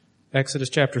Exodus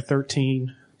chapter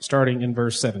 13, starting in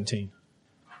verse 17.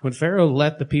 When Pharaoh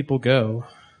let the people go,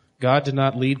 God did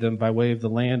not lead them by way of the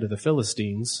land of the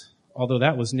Philistines, although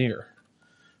that was near.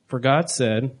 For God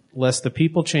said, lest the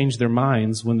people change their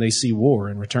minds when they see war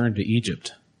and return to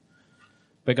Egypt.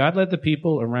 But God led the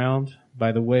people around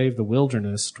by the way of the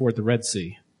wilderness toward the Red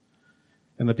Sea.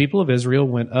 And the people of Israel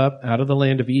went up out of the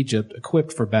land of Egypt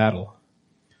equipped for battle.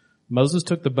 Moses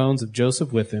took the bones of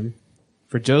Joseph with him,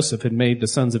 for Joseph had made the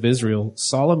sons of Israel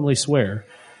solemnly swear,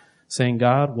 saying,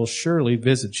 God will surely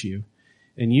visit you,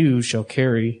 and you shall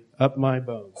carry up my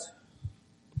bones.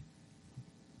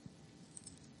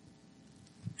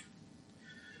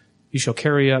 You shall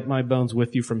carry up my bones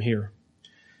with you from here.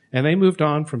 And they moved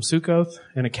on from Sukkoth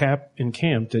and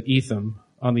encamped at Etham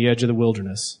on the edge of the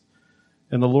wilderness.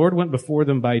 And the Lord went before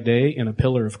them by day in a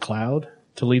pillar of cloud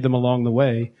to lead them along the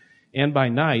way, and by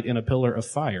night in a pillar of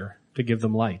fire to give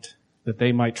them light, that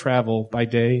they might travel by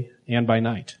day and by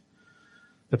night.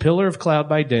 The pillar of cloud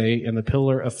by day and the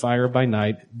pillar of fire by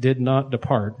night did not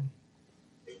depart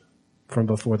from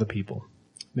before the people.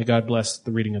 May God bless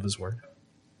the reading of his word.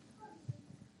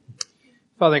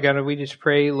 Father God, we just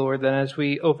pray, Lord, that as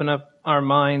we open up our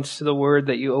minds to the word,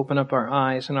 that you open up our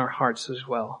eyes and our hearts as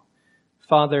well.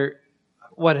 Father,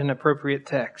 what an appropriate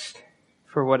text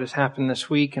for what has happened this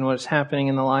week and what is happening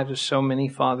in the lives of so many,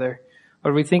 Father.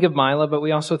 Lord, we think of Mila, but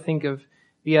we also think of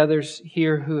the others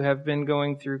here who have been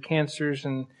going through cancers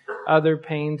and other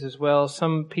pains as well.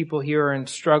 Some people here are in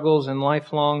struggles and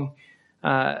lifelong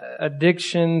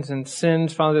addictions and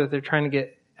sins, Father, that they're trying to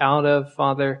get out of.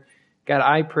 Father, God,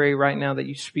 I pray right now that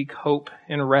you speak hope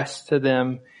and rest to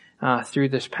them through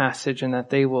this passage, and that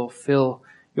they will feel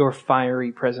your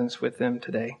fiery presence with them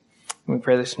today. And we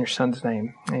pray this in your Son's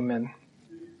name. Amen.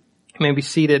 You may be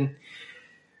seated.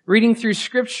 Reading through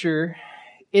Scripture,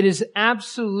 it is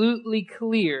absolutely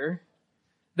clear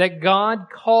that God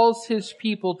calls his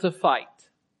people to fight.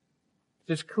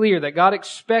 It's clear that God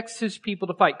expects his people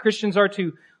to fight. Christians are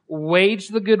to wage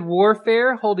the good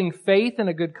warfare, holding faith and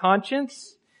a good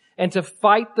conscience, and to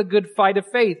fight the good fight of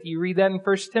faith. You read that in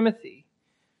 1 Timothy.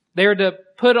 They are to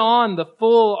put on the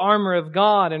full armor of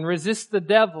God and resist the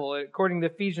devil, according to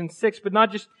Ephesians 6, but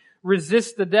not just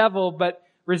resist the devil, but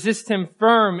resist him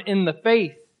firm in the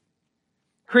faith.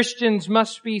 Christians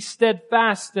must be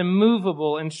steadfast,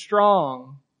 immovable, and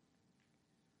strong.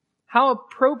 How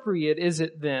appropriate is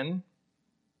it then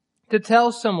to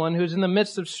tell someone who's in the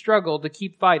midst of struggle to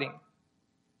keep fighting?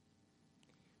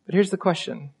 But here's the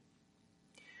question.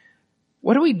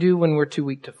 What do we do when we're too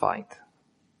weak to fight?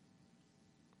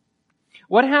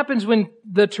 What happens when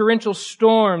the torrential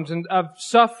storms of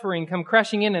suffering come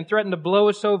crashing in and threaten to blow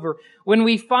us over? When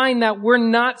we find that we're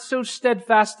not so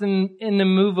steadfast and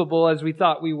immovable as we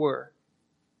thought we were?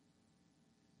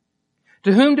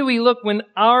 To whom do we look when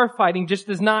our fighting just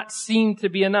does not seem to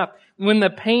be enough? When the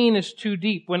pain is too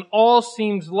deep? When all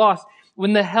seems lost?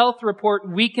 When the health report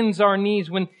weakens our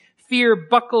knees? When fear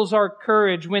buckles our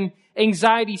courage? When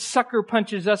anxiety sucker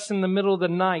punches us in the middle of the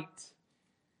night?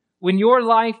 When your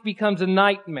life becomes a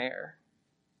nightmare,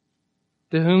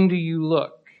 to whom do you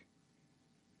look?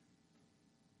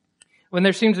 When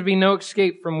there seems to be no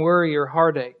escape from worry or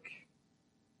heartache.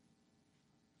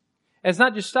 It's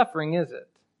not just suffering, is it?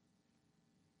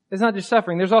 It's not just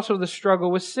suffering. There's also the struggle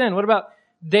with sin. What about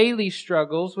daily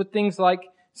struggles with things like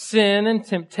sin and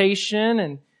temptation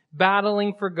and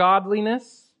battling for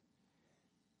godliness?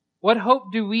 What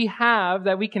hope do we have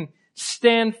that we can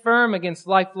stand firm against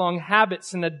lifelong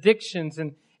habits and addictions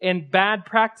and bad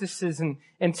practices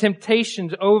and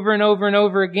temptations over and over and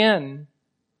over again?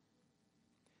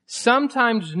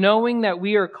 Sometimes knowing that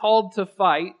we are called to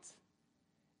fight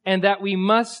and that we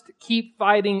must keep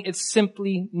fighting is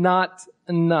simply not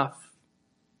enough.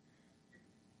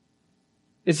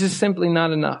 It's just simply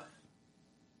not enough.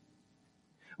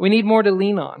 We need more to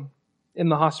lean on in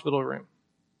the hospital room,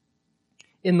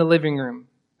 in the living room,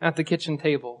 at the kitchen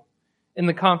table, in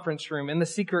the conference room, in the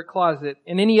secret closet,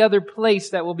 in any other place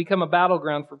that will become a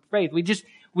battleground for faith.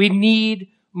 We need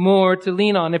more to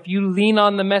lean on. If you lean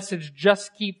on the message,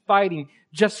 just keep fighting,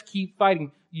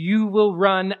 you will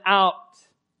run out.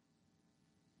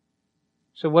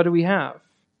 So what do we have?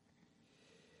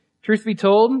 Truth be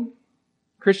told,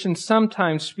 Christians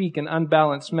sometimes speak an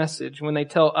unbalanced message when they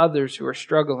tell others who are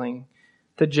struggling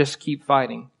to just keep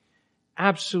fighting.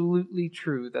 Absolutely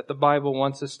true that the Bible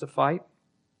wants us to fight,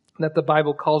 that the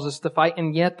Bible calls us to fight,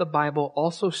 and yet the Bible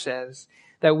also says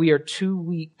that we are too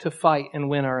weak to fight and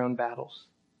win our own battles.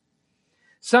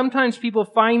 Sometimes people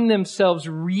find themselves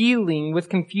reeling with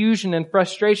confusion and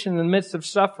frustration in the midst of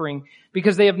suffering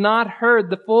because they have not heard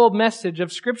the full message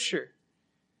of Scripture.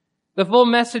 The full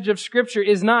message of Scripture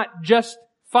is not just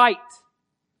fight.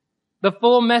 The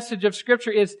full message of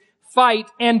Scripture is fight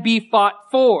and be fought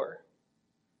for.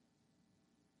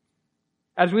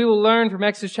 As we will learn from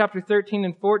Exodus chapter 13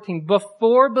 and 14,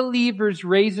 before believers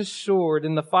raise a sword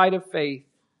in the fight of faith,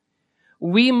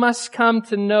 we must come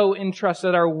to know and trust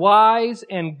that our wise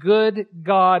and good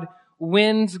God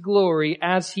wins glory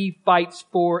as He fights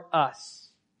for us.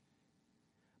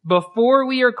 Before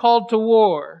we are called to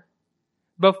war,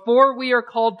 before we are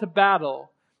called to battle,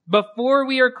 before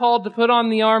we are called to put on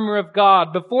the armor of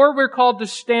God, before we're called to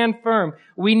stand firm,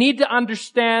 we need to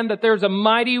understand that there's a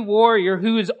mighty warrior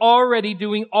who is already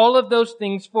doing all of those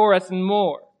things for us and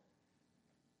more.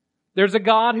 There's a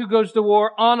God who goes to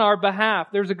war on our behalf.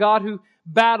 There's a God who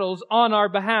battles on our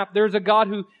behalf. There's a God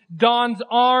who dons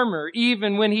armor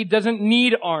even when He doesn't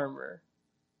need armor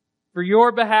for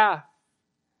your behalf.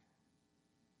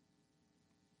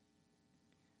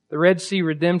 The Red Sea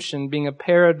redemption, being a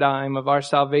paradigm of our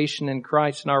salvation in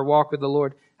Christ and our walk with the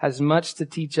Lord, has much to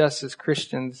teach us as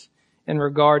Christians in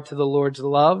regard to the Lord's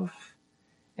love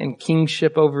and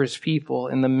kingship over His people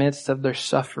in the midst of their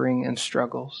suffering and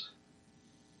struggles.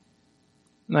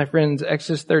 My friends,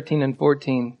 Exodus 13 and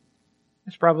 14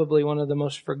 is probably one of the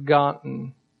most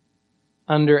forgotten,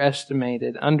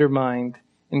 underestimated, undermined,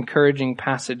 encouraging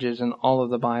passages in all of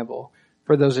the Bible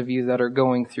for those of you that are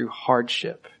going through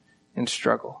hardship and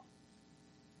struggle.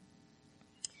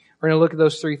 We're going to look at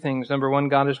those three things. Number one,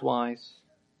 God is wise.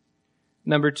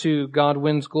 Number two, God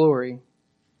wins glory.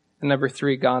 And number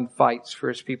three, God fights for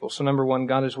His people. So number one,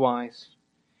 God is wise.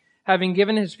 Having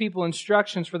given His people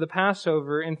instructions for the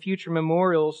Passover and future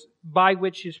memorials by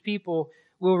which His people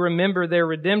will remember their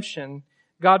redemption,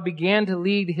 God began to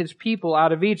lead His people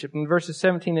out of Egypt. In verses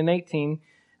 17 and 18,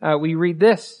 we read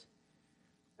this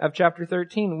of chapter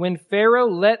 13. When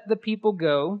Pharaoh let the people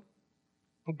go,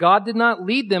 God did not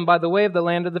lead them by the way of the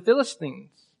land of the Philistines,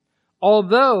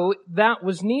 although that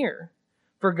was near.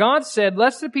 For God said,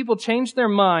 lest the people change their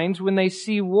minds when they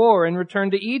see war and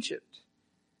return to Egypt.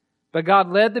 But God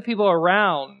led the people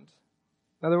around.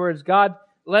 In other words, God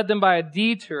led them by a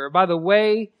detour, by the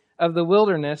way of the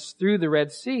wilderness through the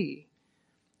Red Sea.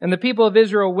 And the people of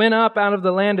Israel went up out of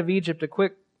the land of Egypt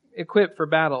equipped for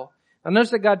battle. Now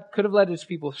notice that God could have led His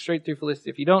people straight through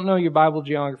Philistia. If you don't know your Bible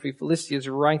geography, Philistia is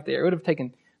right there. It would have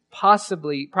taken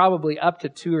probably up to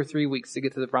 2 or 3 weeks to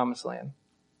get to the Promised Land.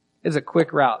 It's a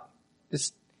quick route.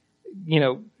 Just,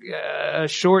 a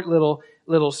short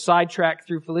little sidetrack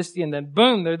through Philistia and then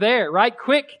boom, they're there, right?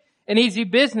 Quick and easy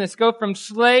business. Go from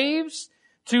slaves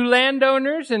to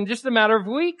landowners in just a matter of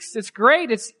weeks. It's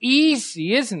great. It's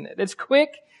easy, isn't it? It's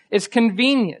quick. It's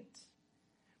convenient.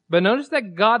 But notice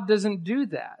that God doesn't do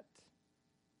that.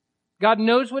 God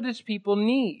knows what His people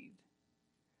need.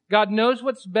 God knows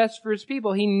what's best for His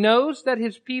people. He knows that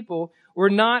His people were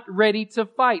not ready to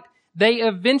fight. They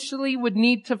eventually would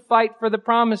need to fight for the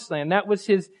Promised Land. That was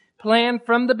His plan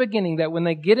from the beginning, that when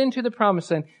they get into the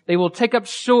Promised Land, they will take up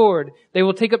sword, they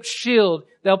will take up shield,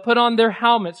 they'll put on their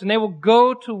helmets, and they will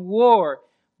go to war,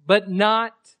 but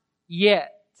not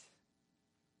yet.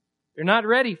 They're not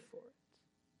ready for it.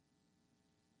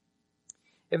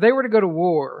 If they were to go to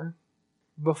war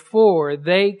before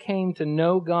they came to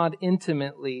know God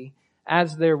intimately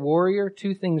as their warrior,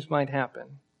 two things might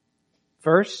happen.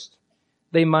 First,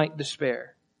 they might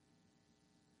despair.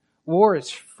 War is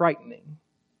frightening.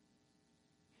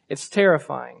 It's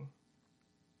terrifying.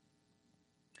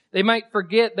 They might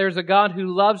forget there's a God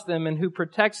who loves them and who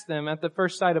protects them at the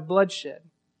first sight of bloodshed.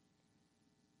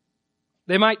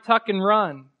 They might tuck and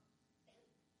run.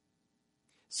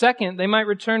 Second, they might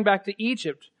return back to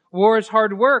Egypt. War is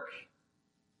hard work.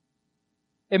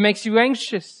 It makes you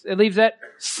anxious. It leaves that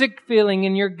sick feeling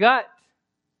in your gut.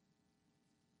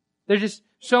 There's just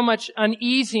so much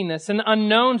uneasiness and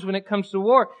unknowns when it comes to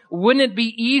war. Wouldn't it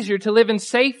be easier to live in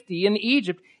safety in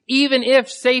Egypt, even if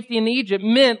safety in Egypt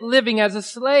meant living as a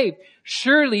slave?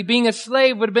 Surely being a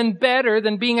slave would have been better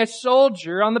than being a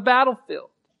soldier on the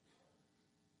battlefield.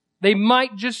 They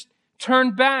might just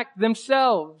turn back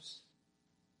themselves.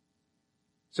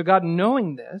 So God,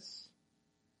 knowing this,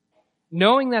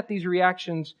 knowing that these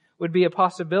reactions would be a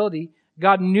possibility,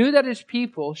 God knew that His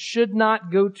people should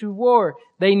not go to war.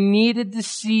 They needed to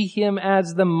see Him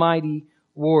as the mighty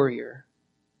warrior.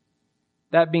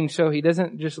 That being so, He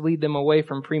doesn't just lead them away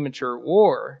from premature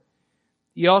war.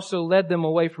 He also led them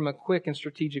away from a quick and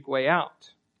strategic way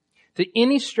out. To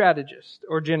any strategist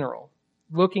or general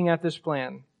looking at this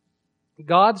plan,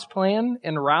 God's plan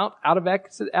and route out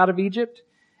of Egypt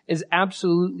is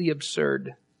absolutely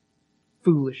absurd,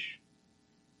 foolish.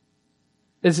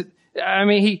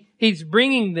 He's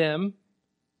bringing them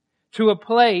to a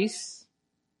place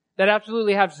that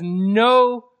absolutely has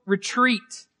no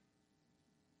retreat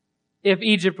if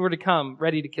Egypt were to come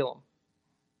ready to kill them.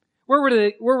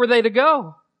 Where were they to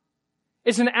go?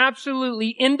 It's an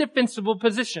absolutely indefensible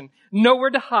position.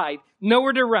 Nowhere to hide,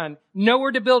 nowhere to run,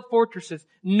 nowhere to build fortresses,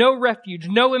 no refuge,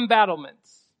 no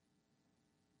embattlements.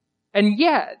 And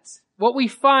yet, what we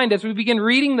find as we begin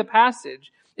reading the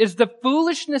passage is the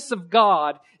foolishness of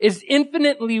God is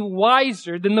infinitely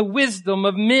wiser than the wisdom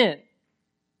of men.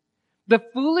 The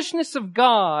foolishness of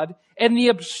God and the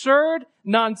absurd,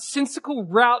 nonsensical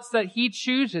routes that He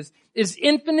chooses is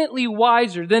infinitely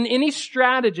wiser than any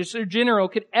strategist or general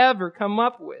could ever come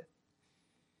up with.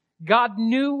 God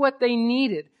knew what they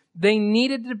needed. They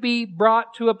needed to be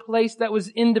brought to a place that was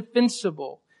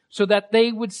indefensible so that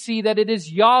they would see that it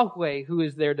is Yahweh who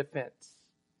is their defense.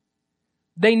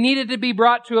 They needed to be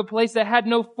brought to a place that had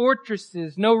no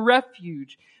fortresses, no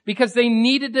refuge, because they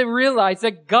needed to realize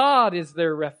that God is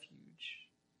their refuge.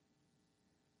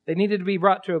 They needed to be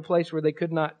brought to a place where they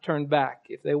could not turn back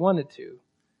if they wanted to.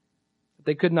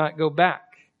 They could not go back,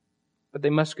 but they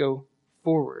must go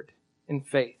forward in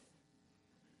faith.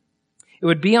 It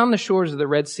would be on the shores of the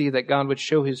Red Sea that God would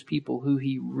show His people who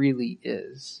He really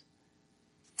is.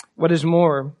 What is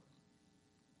more,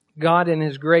 God in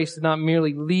His grace did not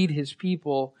merely lead His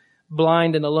people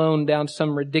blind and alone down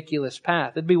some ridiculous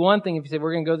path. It'd be one thing if He said,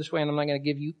 we're going to go this way and I'm not going to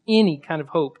give you any kind of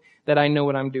hope that I know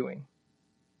what I'm doing.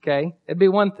 Okay? It'd be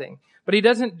one thing. But He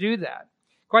doesn't do that.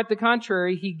 Quite the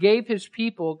contrary, He gave His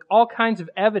people all kinds of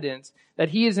evidence that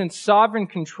He is in sovereign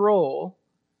control,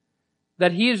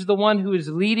 that He is the one who is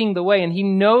leading the way, and He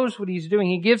knows what He's doing.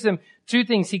 He gives them two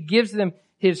things. He gives them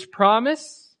His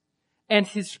promise and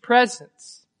His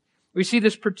presence. We see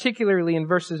this particularly in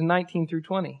verses 19 through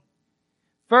 20.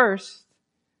 First,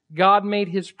 God made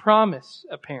His promise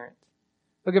apparent.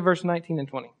 Look at verse 19 and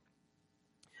 20.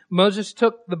 Moses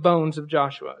took the bones of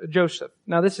Joseph.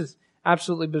 Now this is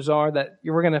absolutely bizarre that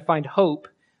we're going to find hope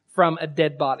from a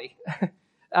dead body.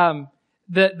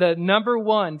 The number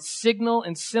one signal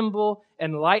and symbol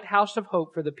and lighthouse of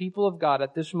hope for the people of God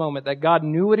at this moment, that God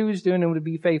knew what He was doing and would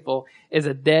be faithful, is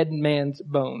a dead man's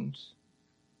bones.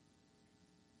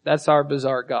 That's our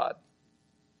bizarre God.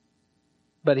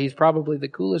 But He's probably the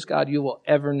coolest God you will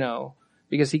ever know,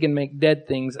 because He can make dead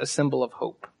things a symbol of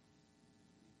hope.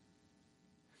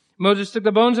 Moses took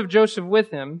the bones of Joseph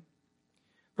with him,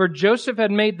 for Joseph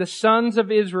had made the sons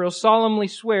of Israel solemnly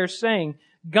swear, saying,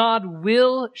 God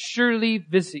will surely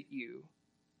visit you,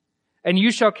 and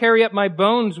you shall carry up my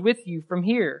bones with you from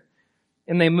here.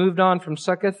 And they moved on from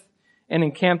Succoth and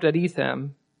encamped at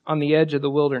Etham on the edge of the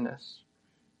wilderness.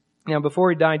 Now,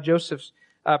 before he died, Joseph's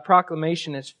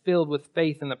proclamation is filled with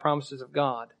faith in the promises of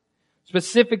God.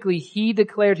 Specifically, he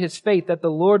declared his faith that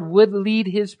the Lord would lead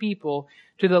His people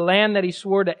to the land that He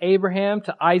swore to Abraham,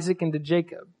 to Isaac, and to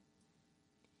Jacob.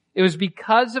 It was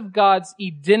because of God's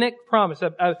Edenic promise,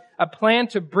 a plan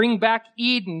to bring back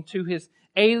Eden to His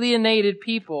alienated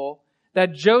people,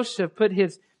 that Joseph put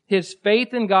his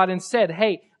faith in God and said,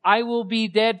 hey, I will be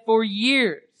dead for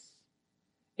years,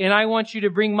 and I want you to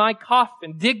bring my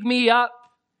coffin, dig me up,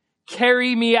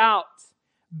 carry me out,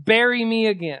 bury me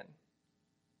again.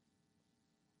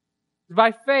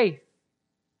 By faith.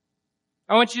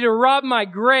 I want you to rob my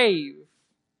grave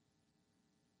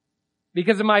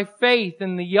because of my faith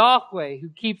in the Yahweh who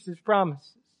keeps His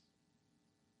promises.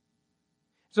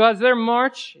 So as they're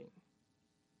marching,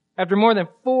 after more than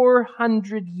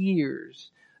 400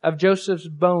 years of Joseph's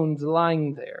bones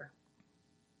lying there,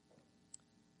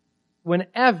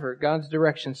 whenever God's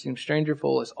direction seemed strange or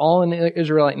foolish, all an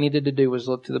Israelite needed to do was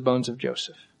look to the bones of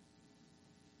Joseph.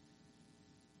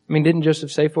 I mean, didn't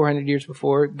Joseph say 400 years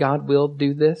before, God will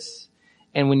do this?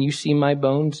 And when you see my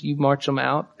bones, you march them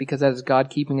out, because that is God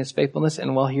keeping His faithfulness.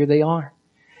 And well, here they are.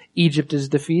 Egypt is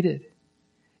defeated.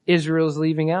 Israel's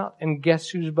leaving out. And guess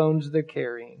whose bones they're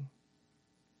carrying?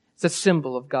 It's a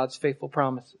symbol of God's faithful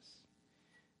promises.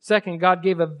 Second, God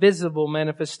gave a visible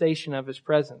manifestation of His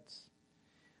presence.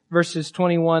 Verses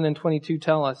 21 and 22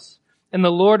 tell us, and the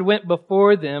Lord went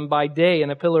before them by day in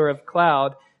a pillar of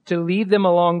cloud to lead them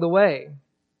along the way,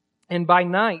 and by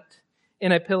night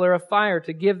in a pillar of fire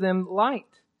to give them light,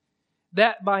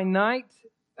 that by night,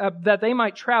 that they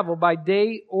might travel by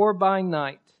day or by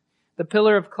night. The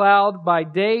pillar of cloud by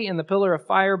day and the pillar of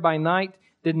fire by night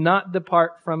did not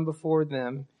depart from before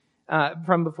them,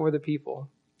 from before the people.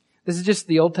 This is just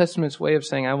the Old Testament's way of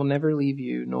saying, I will never leave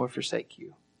you nor forsake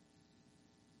you.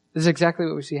 This is exactly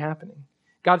what we see happening.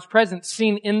 God's presence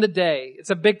seen in the day. It's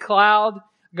a big cloud.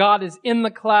 God is in the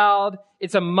cloud.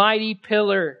 It's a mighty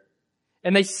pillar.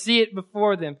 And they see it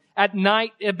before them. At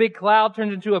night, a big cloud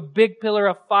turns into a big pillar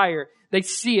of fire. They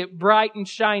see it bright and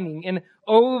shining. And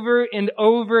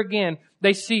over again,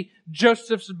 they see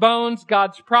Joseph's bones,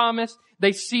 God's promise.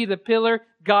 They see the pillar,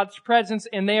 God's presence,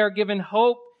 and they are given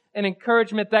hope and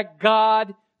encouragement that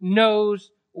God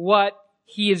knows what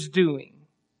He is doing.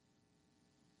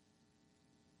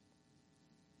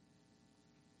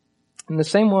 In the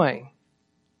same way,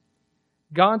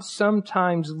 God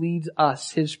sometimes leads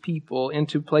us, His people,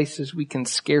 into places we can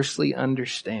scarcely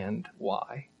understand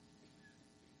why.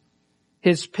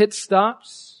 His pit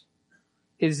stops,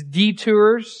 His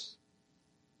detours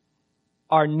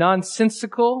are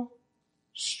nonsensical,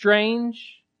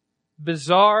 strange,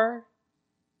 bizarre,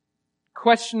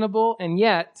 questionable, and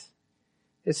yet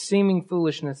His seeming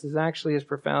foolishness is actually His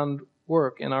profound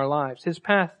work in our lives. His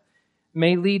path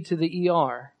may lead to the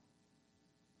ER.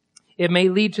 It may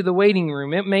lead to the waiting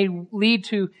room. It may lead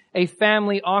to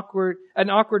an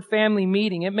awkward family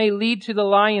meeting. It may lead to the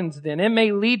lion's den. It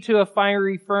may lead to a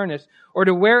fiery furnace, or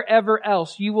to wherever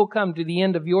else you will come to the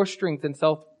end of your strength and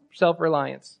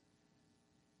self-reliance.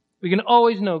 We can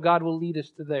always know God will lead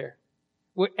us to there,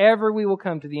 wherever we will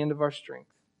come to the end of our strength.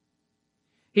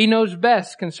 He knows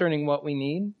best concerning what we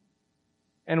need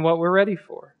and what we're ready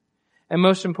for. And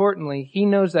most importantly, He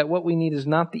knows that what we need is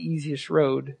not the easiest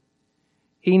road.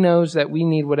 He knows that we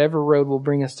need whatever road will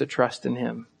bring us to trust in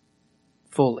Him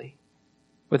fully,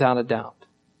 without a doubt.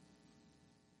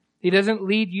 He doesn't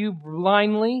lead you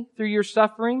blindly through your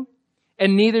suffering,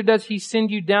 and neither does He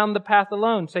send you down the path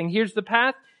alone, saying, here's the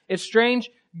path, it's strange,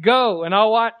 go and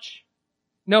I'll watch.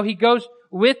 No, He goes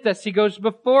with us. He goes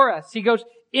before us. He goes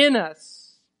in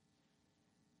us.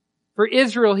 For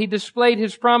Israel, He displayed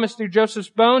His promise through Joseph's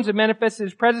bones and manifested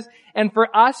His presence. And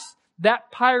for us, that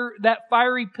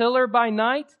fiery pillar by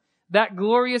night, that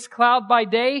glorious cloud by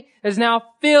day, has now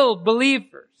filled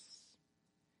believers.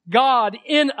 God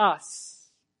in us,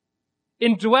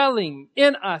 indwelling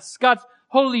in us, God's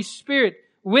Holy Spirit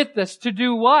with us to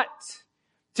do what?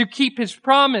 To keep His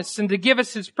promise and to give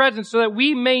us His presence so that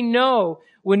we may know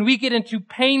when we get into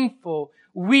painful,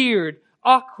 weird,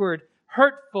 awkward,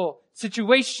 hurtful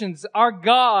situations, our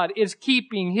God is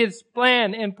keeping His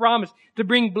plan and promise to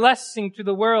bring blessing to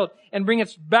the world and bring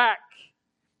us back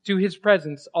to His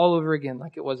presence all over again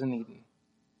like it was in Eden.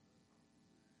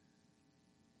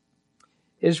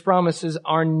 His promises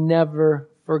are never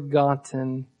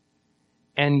forgotten,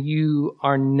 and you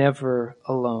are never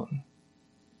alone.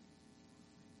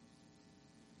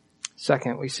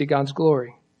 Second, we see God's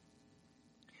glory.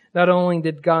 Not only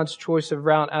did God's choice of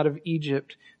route out of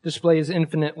Egypt display His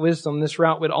infinite wisdom, this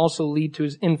route would also lead to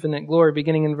His infinite glory.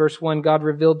 Beginning in verse 1, God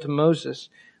revealed to Moses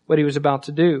what He was about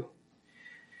to do.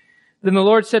 Then the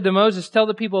Lord said to Moses, tell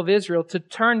the people of Israel to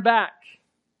turn back.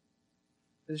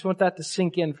 I just want that to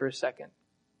sink in for a second.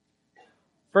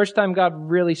 First time God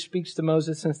really speaks to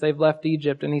Moses since they've left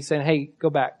Egypt, and He's saying, hey, go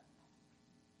back.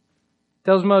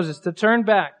 Tells Moses to turn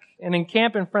back and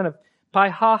encamp in front of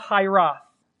Pi-hahiroth.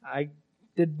 I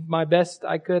did my best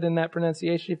I could in that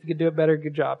pronunciation. If you could do it better,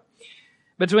 good job.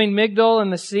 Between Migdol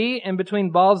and the sea, and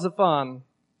between Baal-Zephon.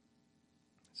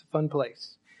 It's a fun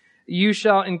place. You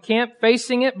shall encamp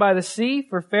facing it by the sea,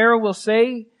 for Pharaoh will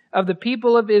say of the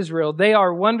people of Israel, they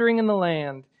are wandering in the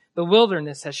land. The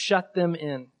wilderness has shut them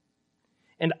in.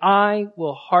 And I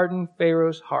will harden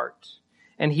Pharaoh's heart,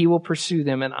 and he will pursue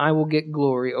them, and I will get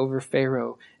glory over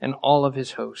Pharaoh and all of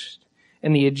his host.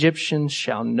 And the Egyptians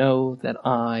shall know that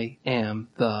I am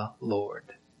the Lord.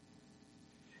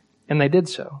 And they did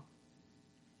so.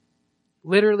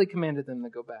 Literally commanded them to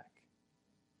go back.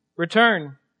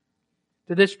 Return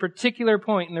to this particular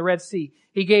point in the Red Sea.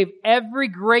 He gave every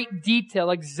great detail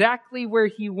exactly where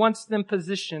He wants them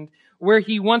positioned, where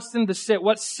He wants them to sit,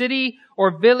 what city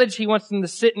or village He wants them to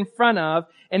sit in front of,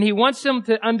 and He wants them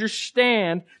to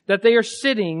understand that they are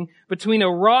sitting between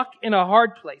a rock and a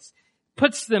hard place.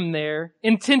 Puts them there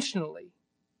intentionally.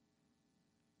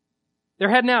 They're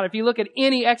heading out. If you look at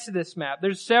any Exodus map,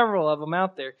 there's several of them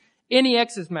out there. Any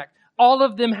Exodus map, all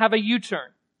of them have a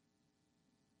U-turn.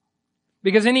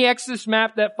 Because any Exodus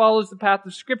map that follows the path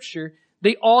of Scripture,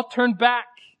 they all turn back.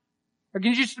 Or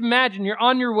can you just imagine, you're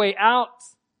on your way out.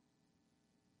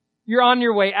 You're on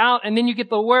your way out, and then you get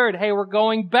the word, hey, we're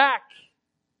going back.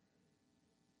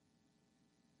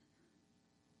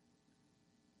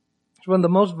 It's one of the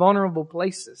most vulnerable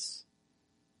places.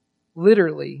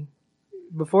 Literally,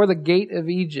 before the gate of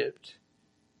Egypt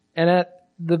and at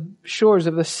the shores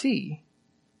of the sea.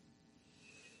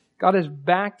 God has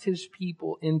backed His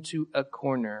people into a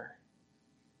corner.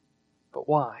 But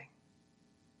why?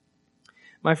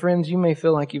 My friends, you may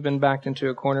feel like you've been backed into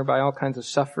a corner by all kinds of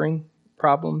suffering,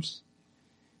 problems.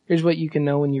 Here's what you can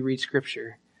know when you read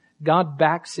Scripture. God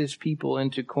backs His people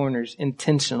into corners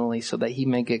intentionally so that He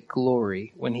may get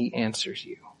glory when He answers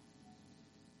you.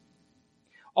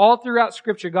 All throughout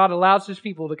Scripture, God allows His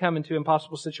people to come into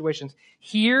impossible situations.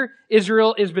 Here,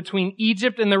 Israel is between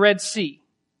Egypt and the Red Sea.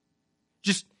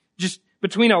 Just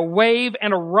between a wave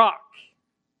and a rock.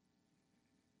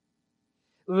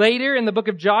 Later in the book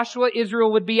of Joshua,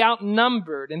 Israel would be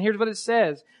outnumbered. And here's what it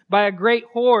says. By a great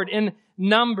horde in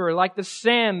number, like the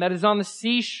sand that is on the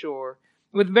seashore,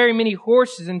 with very many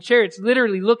horses and chariots,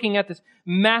 literally looking at this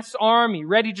mass army,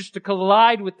 ready just to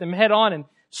collide with them head on and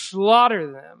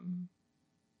slaughter them.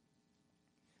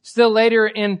 Still later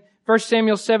in 1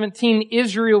 Samuel 17,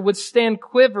 Israel would stand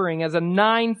quivering as a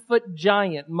 9-foot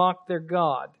giant mocked their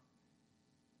God.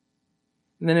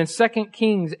 And then in 2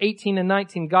 Kings 18 and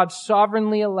 19, God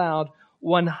sovereignly allowed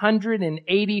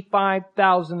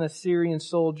 185,000 Assyrian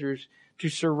soldiers to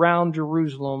surround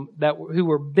Jerusalem who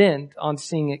were bent on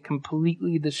seeing it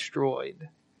completely destroyed.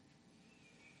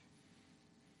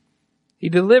 He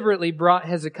deliberately brought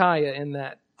Hezekiah in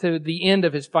that to the end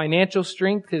of his financial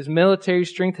strength, his military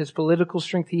strength, his political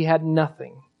strength. He had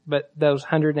nothing but those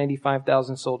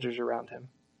 185,000 soldiers around him.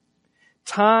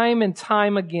 Time and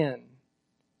time again,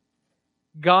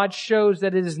 God shows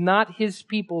that it is not His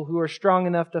people who are strong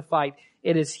enough to fight.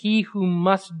 It is He who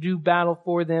must do battle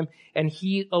for them, and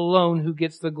He alone who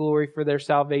gets the glory for their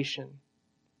salvation.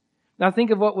 Now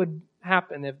think of what would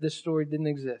happen if this story didn't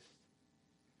exist.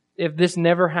 If this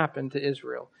never happened to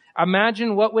Israel.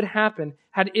 Imagine what would happen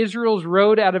had Israel's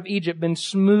road out of Egypt been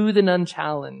smooth and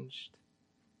unchallenged.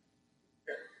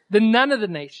 Then none of the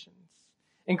nations,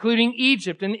 including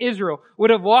Egypt and Israel, would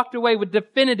have walked away with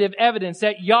definitive evidence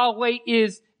that Yahweh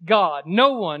is God.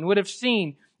 No one would have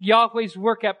seen Yahweh's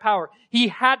work at power. He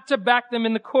had to back them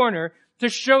in the corner to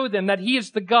show them that He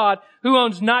is the God who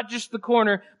owns not just the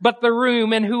corner, but the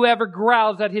room and whoever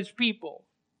growls at His people.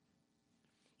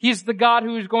 He is the God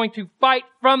who is going to fight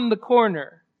from the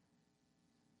corner.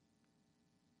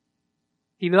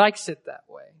 He likes it that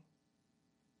way.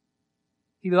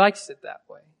 He likes it that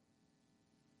way.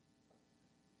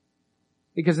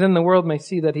 Because then the world may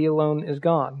see that He alone is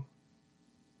God.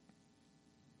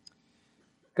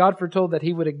 God foretold that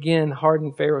He would again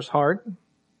harden Pharaoh's heart,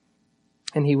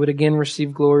 and He would again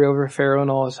receive glory over Pharaoh and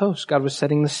all his hosts. God was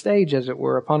setting the stage, as it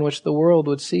were, upon which the world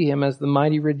would see Him as the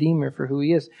mighty Redeemer for who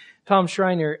He is. Tom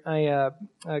Schreiner,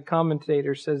 a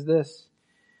commentator, says this: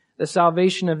 the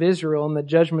salvation of Israel and the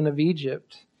judgment of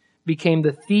Egypt became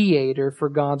the theater for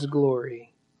God's glory.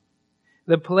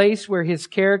 The place where His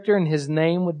character and His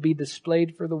name would be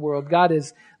displayed for the world. God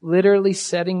is literally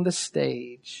setting the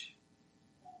stage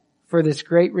for this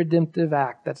great redemptive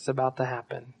act that's about to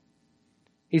happen.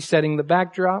 He's setting the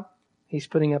backdrop. He's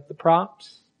putting up the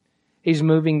props. He's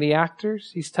moving the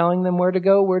actors. He's telling them where to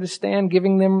go, where to stand,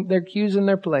 giving them their cues and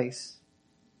their place.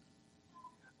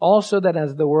 Also that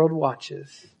as the world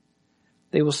watches,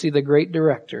 they will see the great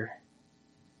director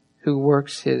who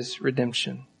works His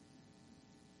redemption.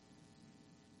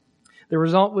 The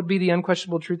result would be the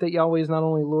unquestionable truth that Yahweh is not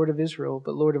only Lord of Israel,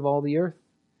 but Lord of all the earth.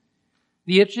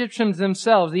 The Egyptians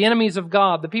themselves, the enemies of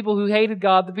God, the people who hated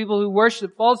God, the people who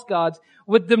worshiped false gods,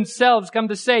 would themselves come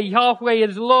to say, Yahweh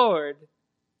is Lord.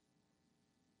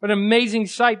 What an amazing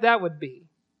sight that would be.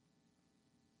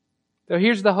 So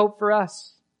here's the hope for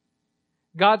us.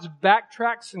 God's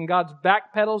backtracks and God's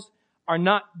backpedals are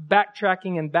not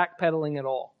backtracking and backpedaling at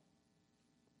all.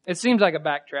 It seems like a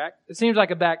backtrack. It seems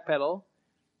like a backpedal.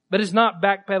 But it's not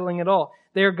backpedaling at all.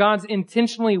 They are God's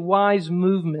intentionally wise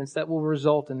movements that will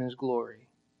result in His glory.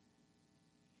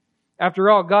 After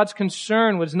all, God's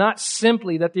concern was not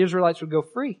simply that the Israelites would go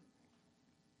free.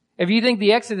 If you think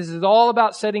the Exodus is all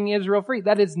about setting Israel free,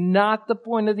 that is not the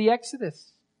point of the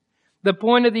Exodus. The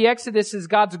point of the Exodus is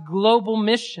God's global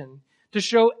mission to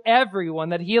show everyone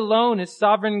that He alone is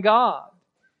sovereign God.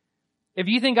 If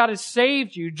you think God has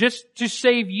saved you just to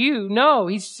save you, no,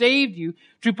 He saved you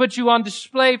to put you on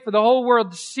display for the whole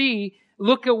world to see.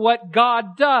 Look at what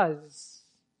God does.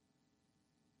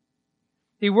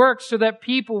 He works so that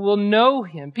people will know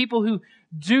Him. People who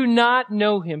do not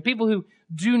know Him, people who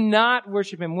do not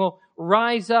worship Him will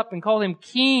rise up and call Him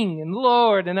King and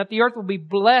Lord, and that the earth will be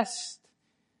blessed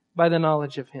by the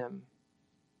knowledge of Him.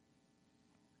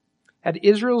 Had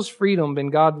Israel's freedom been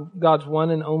God's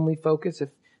one and only focus, if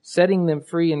setting them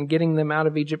free and getting them out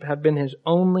of Egypt had been His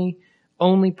only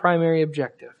primary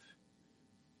objective,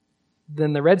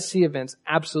 then the Red Sea event's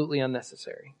absolutely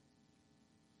unnecessary.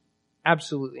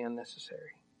 Absolutely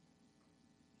unnecessary.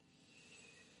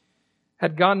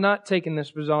 Had God not taken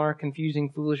this bizarre,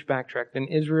 confusing, foolish backtrack, then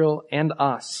Israel and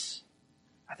us,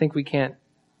 I think we can't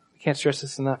Can't stress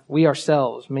this enough. We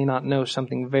ourselves may not know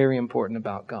something very important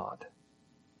about God.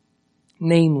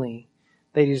 Namely,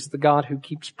 that He is the God who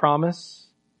keeps promise,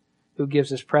 who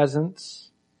gives us presents,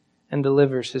 and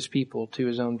delivers His people to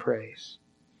His own praise.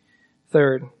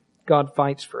 Third, God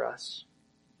fights for us.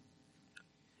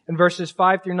 In verses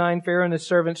 5 through 9, Pharaoh and his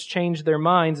servants changed their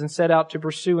minds and set out to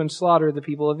pursue and slaughter the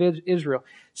people of Israel.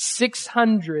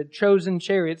 600 chosen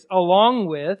chariots, along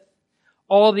with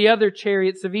all the other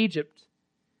chariots of Egypt,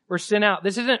 were sent out.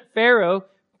 This isn't Pharaoh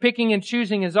picking and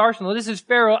choosing his arsenal. This is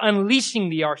Pharaoh unleashing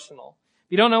the arsenal.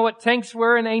 If you don't know what tanks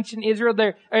were in ancient Israel,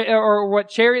 or what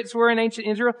chariots were in ancient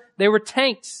Israel, they were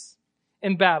tanks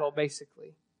in battle,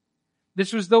 basically.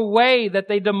 This was the way that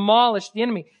they demolished the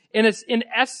enemy. And it's in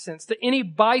essence to any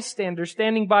bystander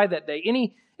standing by that day,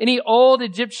 any old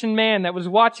Egyptian man that was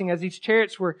watching as these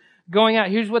chariots were going out,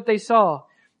 here's what they saw.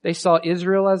 They saw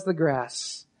Israel as the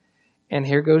grass, and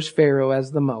here goes Pharaoh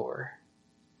as the mower.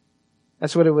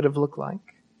 That's what it would have looked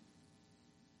like.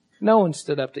 No one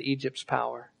stood up to Egypt's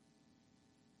power.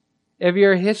 If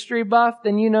you're a history buff,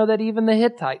 then you know that even the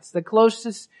Hittites, the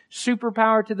closest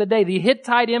superpower to the day, the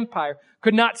Hittite Empire,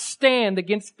 could not stand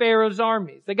against Pharaoh's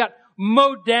armies. They got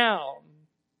mowed down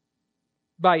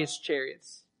by his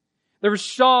chariots. There were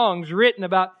songs written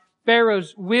about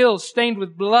Pharaoh's wheels stained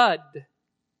with blood.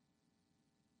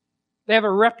 They have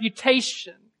a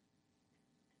reputation.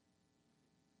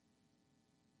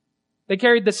 They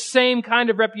carried the same kind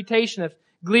of reputation of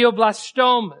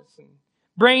glioblastomas and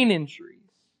brain injuries,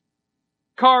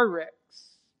 car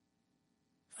wrecks,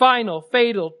 final,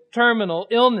 fatal, terminal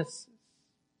illnesses.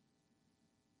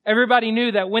 Everybody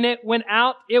knew that when it went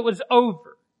out, it was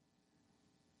over.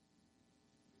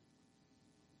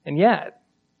 And yet,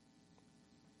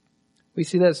 we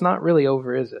see that it's not really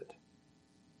over, is it?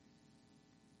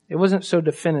 It wasn't so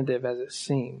definitive as it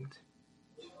seemed.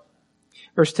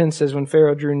 Verse 10 says, when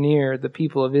Pharaoh drew near, the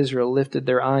people of Israel lifted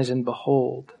their eyes, and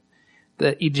behold,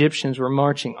 the Egyptians were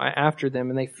marching after them,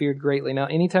 and they feared greatly. Now,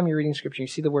 anytime you're reading Scripture, you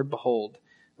see the word behold.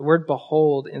 The word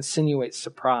behold insinuates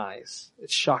surprise.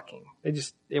 It's shocking.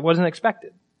 It wasn't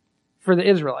expected. For the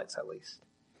Israelites, at least.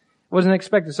 It wasn't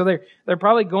expected. So they're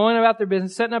probably going about their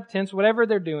business, setting up tents, whatever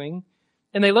they're doing,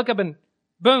 and they look up and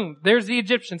boom, there's the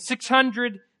Egyptians.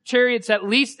 600 chariots at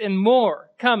least and more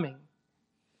coming.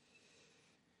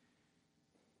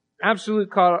 Absolute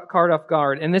caught off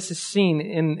guard. And this is seen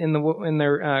in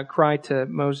their cry to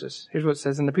Moses. Here's what it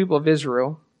says. And the people of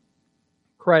Israel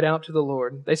cried out to the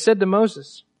Lord. They said to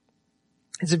Moses,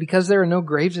 is it because there are no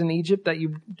graves in Egypt that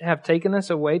you have taken us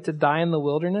away to die in the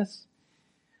wilderness?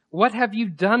 What have you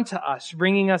done to us,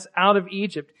 bringing us out of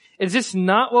Egypt? Is this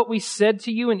not what we said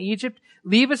to you in Egypt?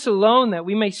 Leave us alone that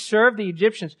we may serve the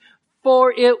Egyptians,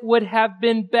 for it would have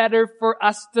been better for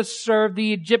us to serve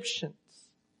the Egyptians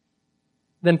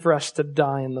than for us to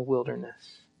die in the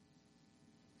wilderness.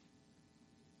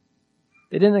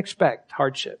 They didn't expect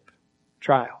hardship,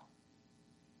 trial.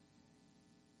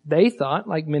 They thought,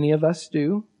 like many of us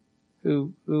do,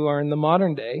 who are in the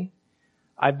modern day,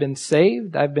 I've been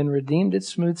saved, I've been redeemed, it's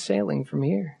smooth sailing from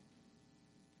here.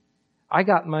 I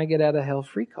got my get out of hell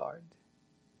free card.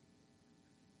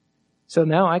 So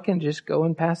now I can just go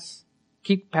and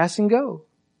keep pass and go.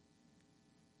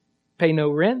 Pay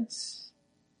no rents,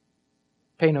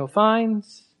 pay no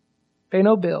fines, pay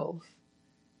no bills.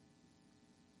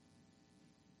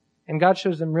 And God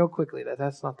shows them real quickly that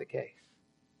that's not the case.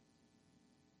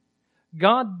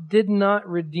 God did not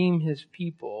redeem His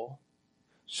people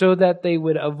so that they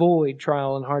would avoid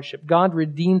trial and hardship. God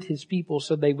redeemed His people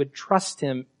so they would trust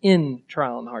Him in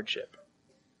trial and hardship.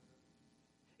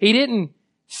 He didn't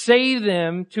save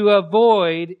them to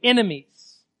avoid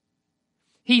enemies.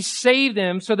 He saved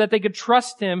them so that they could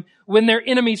trust Him when their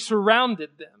enemies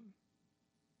surrounded them.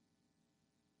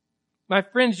 My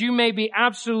friends, you may be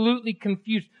absolutely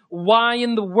confused. Why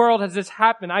in the world has this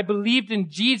happened? I believed in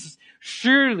Jesus.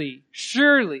 Surely,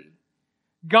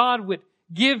 God would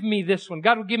give me this one.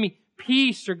 God would give me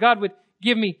peace, or God would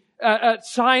give me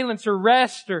silence or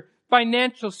rest or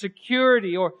financial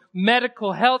security or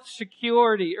medical health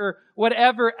security or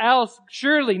whatever else.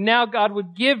 Surely now God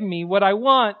would give me what I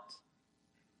want.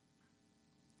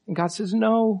 And God says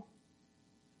no.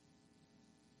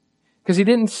 Because He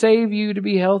didn't save you to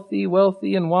be healthy,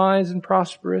 wealthy, and wise and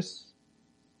prosperous.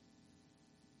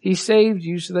 He saved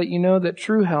you so that you know that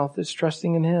true health is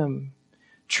trusting in Him.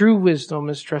 True wisdom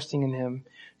is trusting in Him.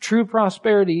 True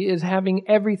prosperity is having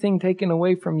everything taken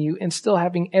away from you and still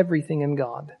having everything in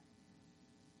God.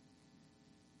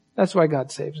 That's why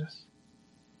God saves us.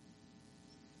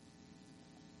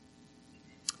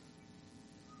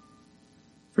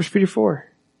 1 Peter 4.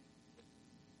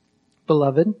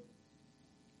 Beloved,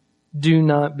 Do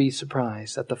not be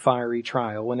surprised at the fiery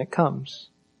trial when it comes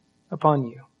upon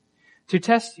you, to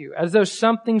test you as though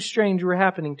something strange were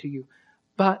happening to you.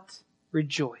 But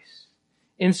rejoice,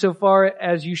 insofar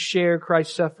as you share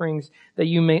Christ's sufferings, that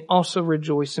you may also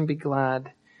rejoice and be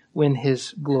glad when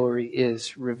His glory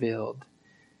is revealed.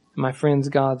 My friends,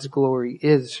 God's glory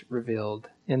is revealed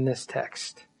in this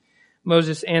text.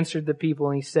 Moses answered the people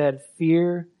and he said,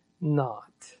 "Fear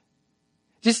not."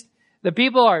 Just, the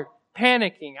people are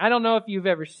panicking. I don't know if you've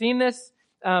ever seen this.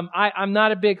 I'm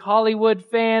not a big Hollywood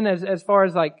fan as far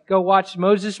as like go watch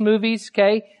Moses movies,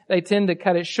 okay? They tend to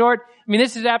cut it short. I mean,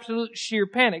 this is absolute sheer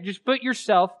panic. Just put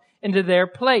yourself into their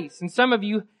place. And some of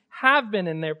you have been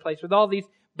in their place with all these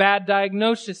bad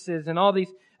diagnoses and all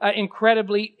these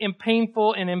incredibly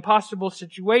painful and impossible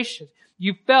situations.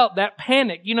 You felt that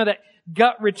panic, that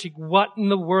gut-wrenching, what in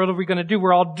the world are we going to do?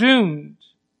 We're all doomed.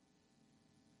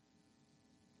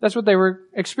 That's what they were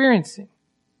experiencing.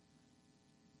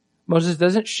 Moses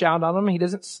doesn't shout on them. He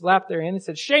doesn't slap their hand and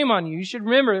say, "Shame on you. You should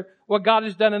remember what God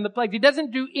has done in the plagues." He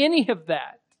doesn't do any of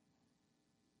that.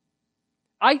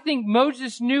 I think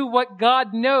Moses knew what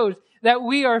God knows, that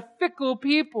we are fickle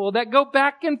people that go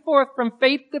back and forth from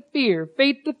faith to fear,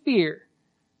 faith to fear.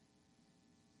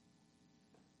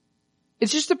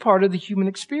 It's just a part of the human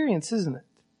experience, isn't it?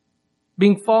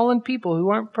 Being fallen people who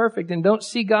aren't perfect and don't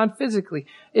see God physically.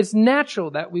 It's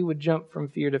natural that we would jump from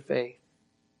fear to faith.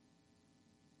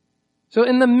 So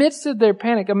in the midst of their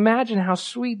panic, imagine how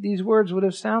sweet these words would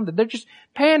have sounded. They're just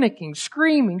panicking,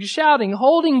 screaming, shouting,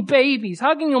 holding babies,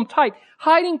 hugging them tight,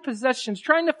 hiding possessions,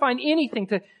 trying to find anything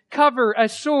to cover a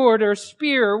sword or a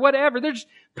spear or whatever. They're just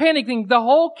panicking. The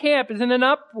whole camp is in an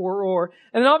uproar.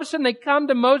 And then all of a sudden they come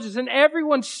to Moses and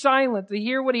everyone's silent to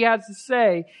hear what he has to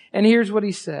say. And here's what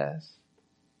he says.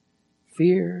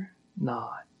 "Fear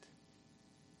not.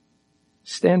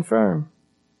 Stand firm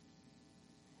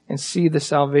and see the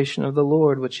salvation of the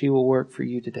Lord, which He will work for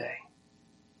you today.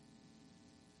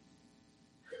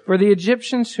 For the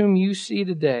Egyptians whom you see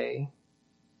today,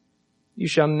 you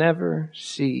shall never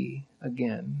see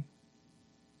again."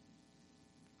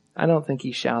 I don't think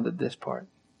he shouted this part.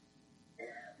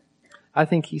 I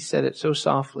think he said it so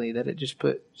softly that it just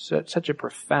put such a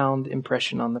profound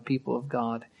impression on the people of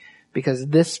God. Because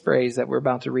this phrase that we're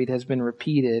about to read has been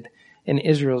repeated in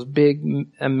Israel's big,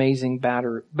 amazing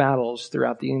battles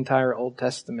throughout the entire Old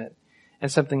Testament,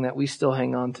 and something that we still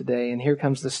hang on today. And here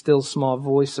comes the still small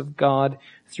voice of God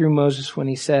through Moses when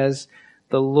he says,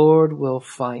 "The Lord will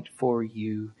fight for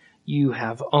you. You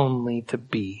have only to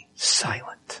be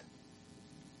silent."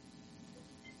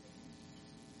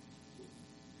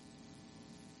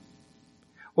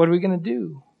 What are we going to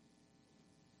do?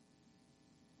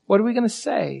 What are we going to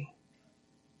say?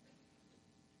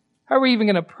 How are we even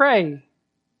going to pray?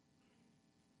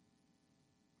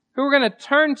 Who are we going to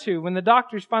turn to when the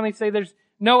doctors finally say there's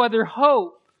no other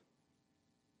hope?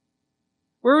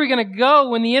 Where are we going to go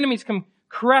when the enemies come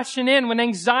crashing in, when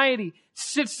anxiety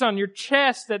sits on your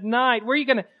chest at night? What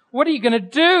are you going to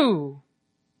do?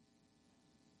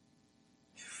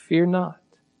 Fear not.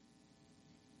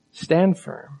 Stand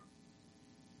firm.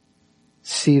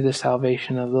 See the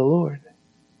salvation of the Lord.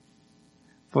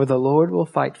 For the Lord will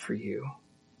fight for you,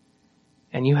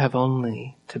 and you have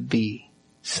only to be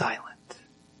silent.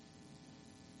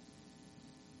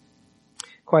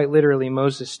 Quite literally,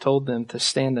 Moses told them to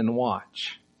stand and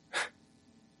watch.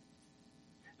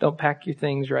 Don't pack your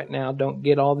things right now. Don't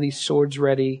get all these swords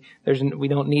ready. We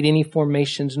don't need any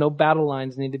formations. No battle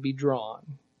lines need to be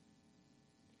drawn.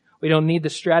 We don't need the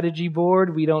strategy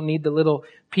board. We don't need the little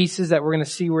pieces that we're going to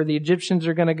see where the Egyptians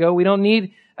are going to go. We don't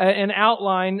need an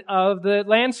outline of the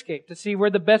landscape to see where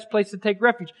the best place to take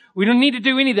refuge. We don't need to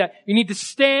do any of that. You need to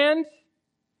stand,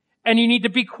 and you need to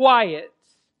be quiet,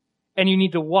 and you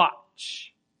need to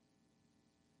watch.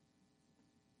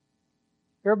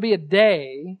 There will be a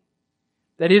day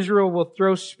that Israel will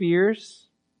throw spears.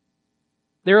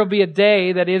 There will be a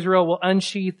day that Israel will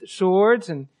unsheath swords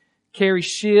and carry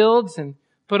shields and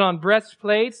put on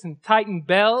breastplates and tighten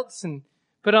belts and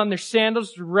put on their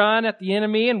sandals to run at the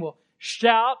enemy, and will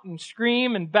shout and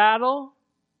scream and battle.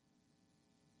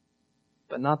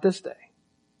 But not this day.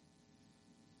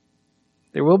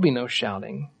 There will be no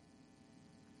shouting.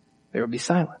 There will be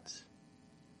silence.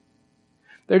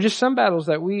 There are just some battles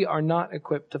that we are not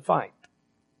equipped to fight.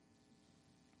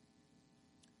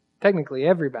 Technically,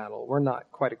 every battle we're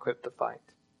not quite equipped to fight.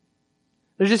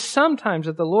 There's just some times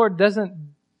that the Lord doesn't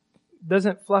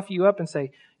fluff you up and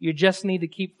say, you just need to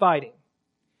keep fighting.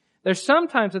 There's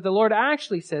sometimes that the Lord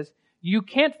actually says, you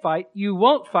can't fight, you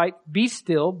won't fight, be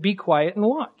still, be quiet, and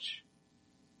watch.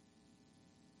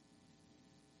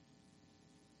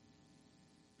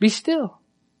 Be still.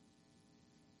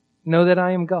 Know that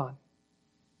I am God.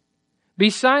 Be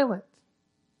silent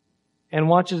and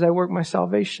watch as I work my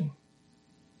salvation.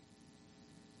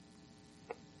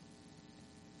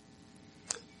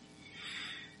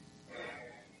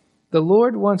 The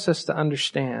Lord wants us to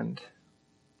understand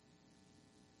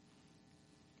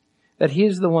that He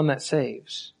is the one that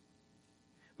saves.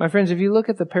 My friends, if you look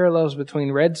at the parallels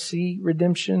between Red Sea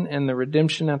redemption and the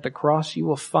redemption at the cross, you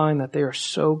will find that they are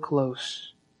so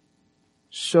close.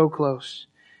 So close.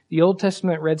 The Old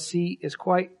Testament Red Sea is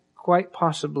quite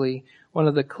possibly one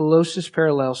of the closest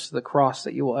parallels to the cross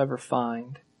that you will ever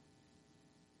find.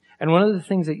 And one of the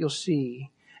things that you'll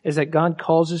see is that God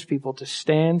calls His people to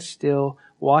stand still,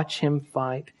 watch Him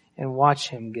fight, and watch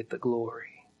Him get the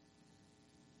glory.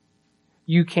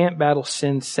 You can't battle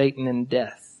sin, Satan, and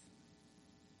death.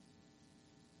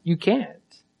 You can't.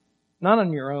 Not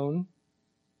on your own.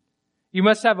 You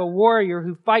must have a warrior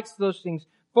who fights those things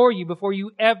for you before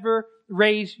you ever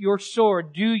raise your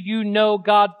sword. Do you know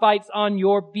God fights on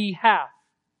your behalf?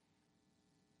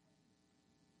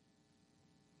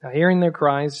 Now, hearing their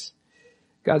cries,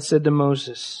 God said to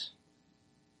Moses,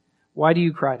 "Why do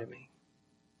you cry to me?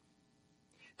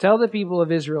 Tell the people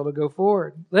of Israel to go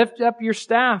forward. Lift up your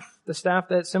staff, the staff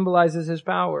that symbolizes His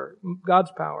power,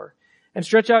 God's power, and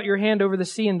stretch out your hand over the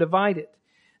sea and divide it,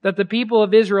 that the people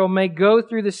of Israel may go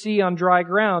through the sea on dry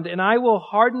ground. And I will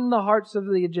harden the hearts of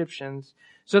the Egyptians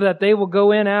so that they will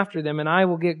go in after them, and I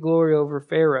will get glory over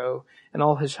Pharaoh and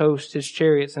all his host, his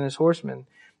chariots, and his horsemen.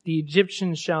 The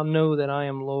Egyptians shall know that I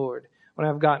am Lord, when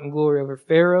I've gotten glory over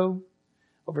Pharaoh,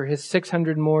 over his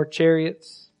 600 more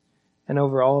chariots, and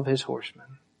over all of his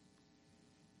horsemen."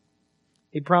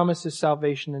 He promises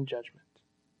salvation and judgment.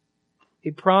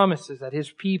 He promises that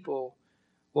His people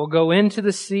will go into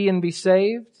the sea and be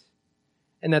saved,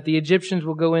 and that the Egyptians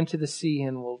will go into the sea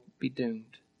and will be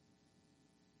doomed.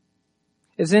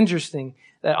 It's interesting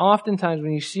that oftentimes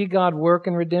when you see God work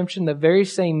in redemption, the very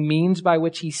same means by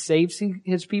which He saves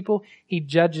His people, He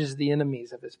judges the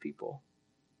enemies of His people.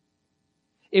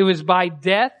 It was by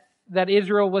death that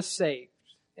Israel was saved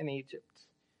in Egypt.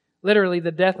 Literally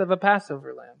the death of a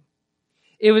Passover lamb.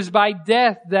 It was by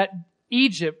death that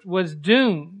Egypt was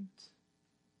doomed.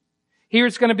 Here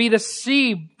it's going to be the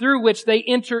sea through which they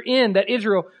enter in, that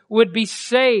Israel would be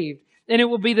saved. And it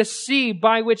will be the sea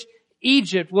by which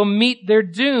Egypt will meet their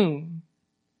doom.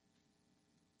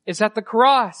 It's at the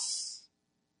cross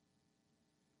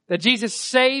that Jesus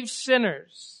saves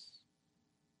sinners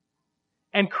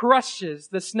and crushes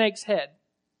the snake's head.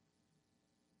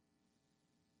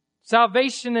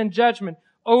 Salvation and judgment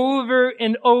over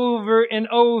and over and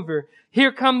over.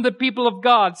 Here come the people of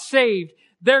God, saved.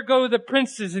 There go the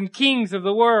princes and kings of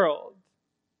the world.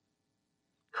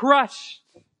 Crushed.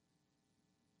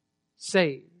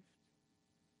 Saved.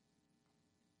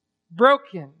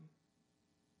 Broken.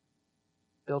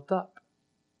 Built up.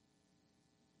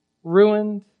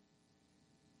 Ruined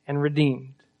and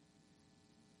redeemed.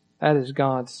 That is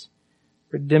God's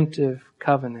redemptive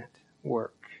covenant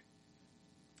work.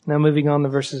 Now moving on to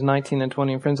verses 19 and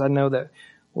 20. And friends, I know that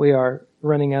we are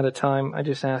running out of time. I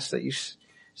just ask that you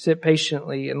sit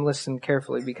patiently and listen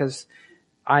carefully, because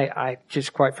I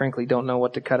just quite frankly don't know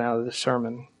what to cut out of this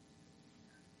sermon.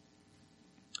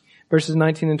 Verses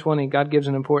 19 and 20, God gives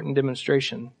an important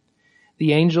demonstration.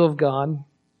 The angel of God,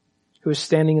 who is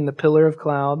standing in the pillar of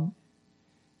cloud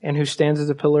and who stands as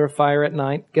a pillar of fire at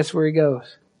night, guess where he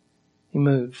goes? He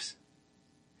moves.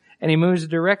 And he moves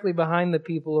directly behind the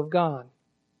people of God.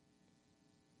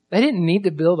 They didn't need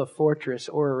to build a fortress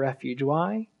or a refuge.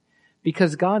 Why?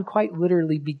 Because God quite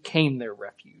literally became their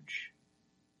refuge.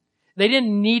 They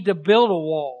didn't need to build a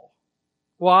wall.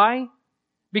 Why?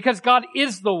 Because God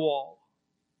is the wall.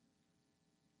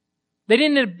 They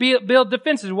didn't need to build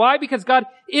defenses. Why? Because God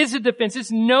is a defense.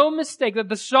 It's no mistake that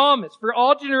the psalmist, for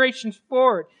all generations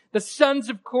forward, the sons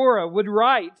of Korah would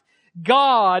write,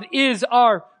 God is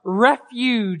our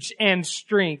refuge and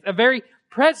strength, a very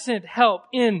present help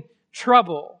in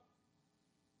trouble.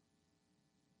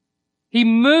 He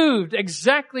moved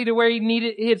exactly to where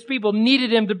His people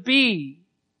needed Him to be.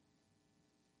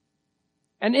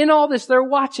 And in all this, they're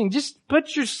watching. Just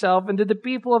put yourself into the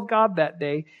people of God that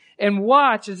day and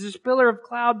watch as this pillar of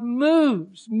cloud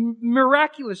moves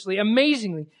miraculously,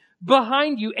 amazingly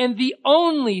behind you. And the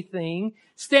only thing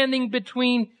standing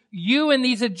between you and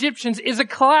these Egyptians is a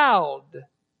cloud.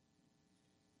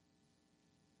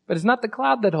 But it's not the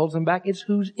cloud that holds them back. It's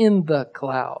who's in the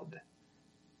cloud.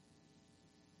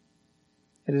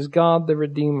 It is God the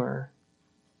Redeemer.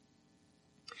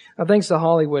 Now, thanks to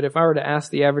Hollywood, if I were to ask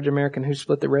the average American who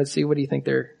split the Red Sea, what do you think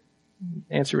their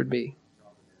answer would be?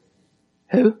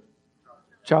 Who?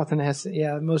 Charlton Heston.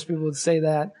 Yeah, most people would say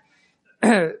that.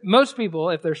 Most people,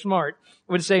 if they're smart,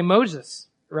 would say Moses,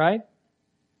 right?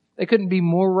 They couldn't be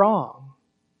more wrong.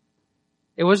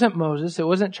 It wasn't Moses. It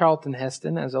wasn't Charlton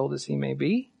Heston, as old as he may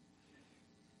be.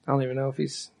 I don't even know if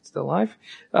he's still alive.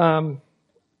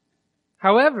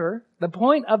 However, the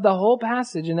point of the whole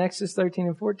passage in Exodus 13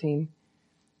 and 14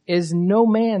 is no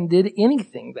man did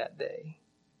anything that day.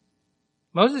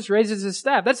 Moses raises his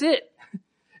staff. That's it.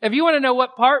 If you want to know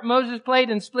what part Moses played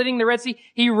in splitting the Red Sea,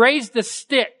 he raised the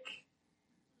stick.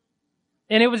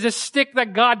 And it was a stick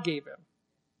that God gave him.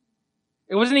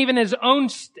 It wasn't even his own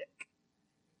stick.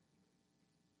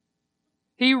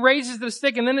 He raises the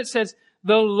stick, and then it says,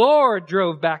 the Lord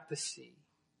drove back the sea.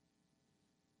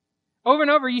 Over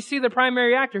and over, you see the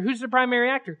primary actor. Who's the primary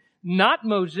actor? Not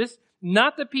Moses,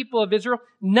 not the people of Israel,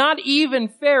 not even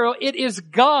Pharaoh. It is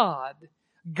God.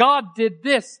 God did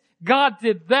this. God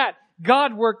did that.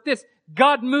 God worked this.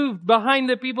 God moved behind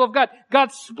the people of God.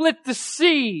 God split the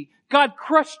sea. God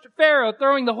crushed Pharaoh,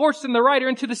 throwing the horse and the rider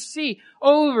into the sea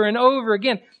over and over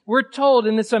again. We're told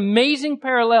in this amazing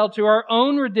parallel to our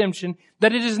own redemption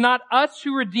that it is not us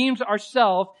who redeems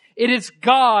ourselves. It is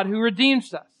God who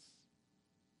redeems us.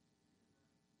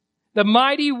 The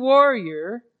mighty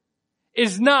warrior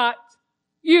is not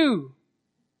you.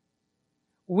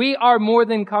 We are more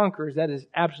than conquerors. That is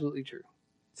absolutely true.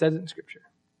 It says it in Scripture.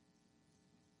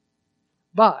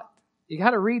 But you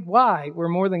got to read why we're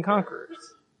more than conquerors.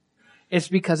 It's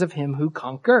because of Him who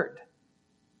conquered.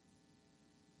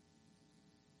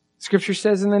 Scripture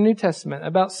says in the New Testament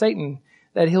about Satan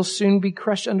that he'll soon be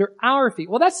crushed under our feet.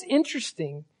 Well, that's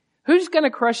interesting. Who's going to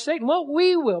crush Satan? Well,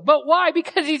 we will. But why?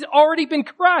 Because he's already been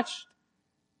crushed.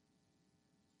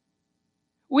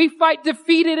 We fight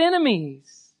defeated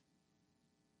enemies.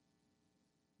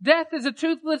 Death is a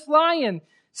toothless lion.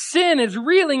 Sin is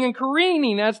reeling and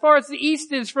careening as far as the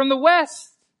east is from the west.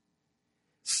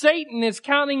 Satan is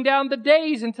counting down the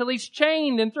days until he's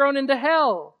chained and thrown into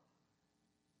hell.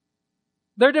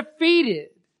 They're defeated.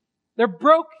 They're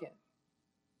broken.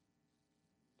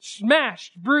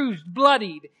 Smashed, bruised,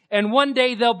 bloodied, and one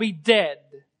day they'll be dead.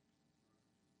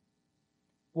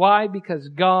 Why? Because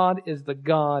God is the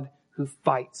God who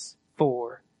fights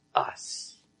for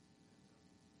us.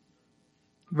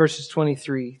 Verses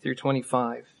 23 through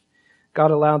 25.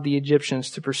 God allowed the Egyptians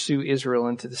to pursue Israel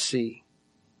into the sea.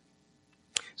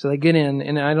 So they get in,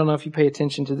 and I don't know if you pay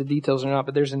attention to the details or not,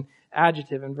 but there's an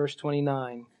adjective in verse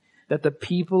 29 that the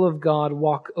people of God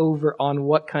walk over on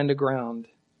what kind of ground?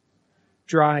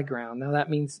 Dry ground. Now that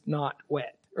means not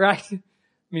wet, right? I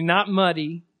mean, not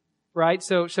muddy, right?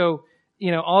 So,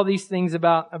 all these things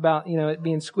about, it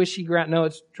being squishy ground. No,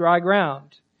 it's dry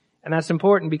ground. And that's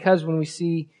important because when we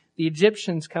see the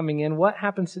Egyptians coming in, what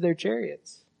happens to their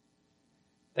chariots?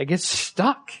 They get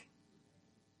stuck.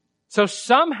 So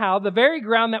somehow the very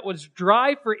ground that was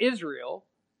dry for Israel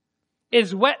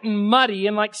is wet and muddy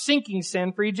and like sinking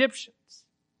sand for Egyptians.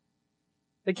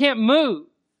 They can't move.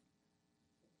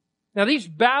 Now these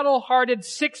battle-hardened,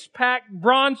 six-pack,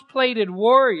 bronze-plated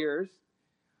warriors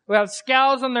who have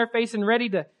scowls on their face and ready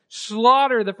to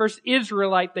slaughter the first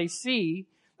Israelite they see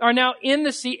are now in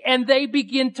the sea and they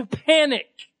begin to panic.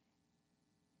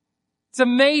 It's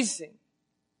amazing.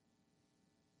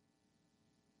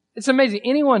 It's amazing.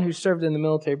 Anyone who served in the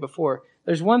military before,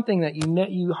 there's one thing that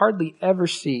you hardly ever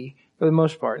see for the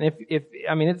most part. And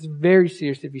it's very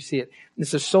serious if you see it.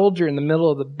 It's a soldier in the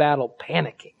middle of the battle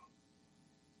panicking.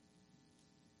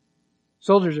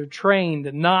 Soldiers are trained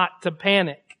not to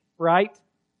panic, right?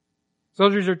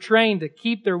 Soldiers are trained to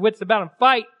keep their wits about them.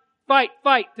 Fight, fight,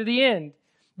 fight to the end.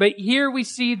 But here we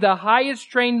see the highest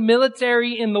trained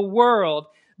military in the world,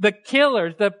 the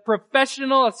killers, the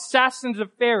professional assassins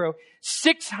of Pharaoh,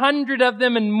 600 of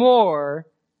them and more,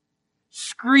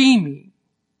 screaming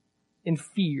in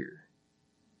fear.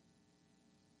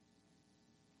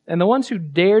 And the ones who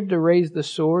dared to raise the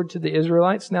sword to the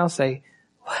Israelites now say,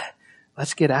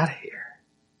 let's get out of here.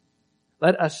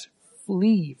 Let us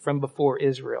flee from before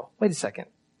Israel. Wait a second.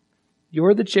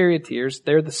 You're the charioteers,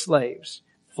 they're the slaves.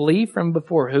 Flee from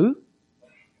before who?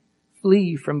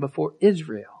 Flee from before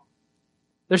Israel.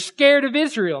 They're scared of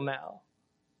Israel now.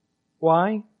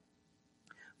 Why?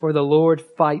 For the Lord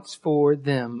fights for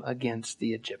them against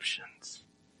the Egyptians.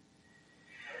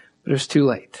 But it was too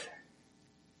late.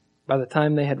 By the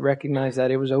time they had recognized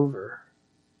that, it was over.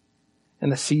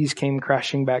 And the seas came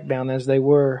crashing back down as they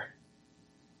were.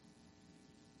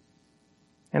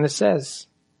 And it says,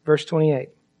 verse 28,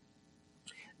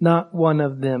 not one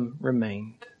of them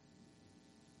remained.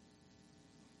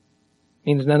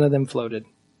 Means none of them floated.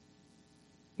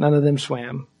 None of them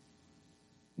swam.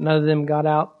 None of them got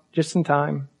out just in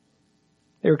time.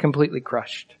 They were completely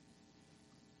crushed.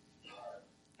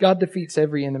 God defeats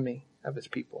every enemy of His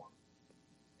people.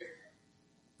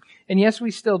 And yes,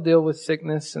 we still deal with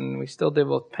sickness, and we still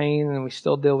deal with pain, and we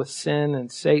still deal with sin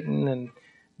and Satan and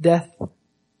death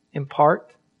in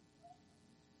part.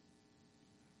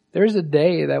 There's a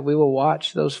day that we will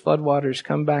watch those floodwaters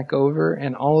come back over,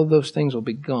 and all of those things will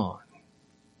be gone.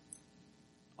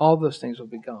 All those things will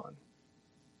be gone.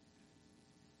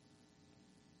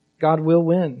 God will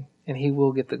win, and He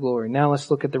will get the glory. Now let's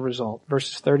look at the result.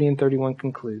 Verses 30 and 31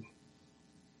 conclude.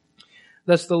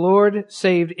 Thus the Lord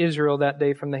saved Israel that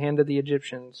day from the hand of the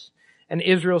Egyptians. And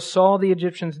Israel saw the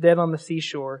Egyptians dead on the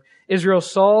seashore. Israel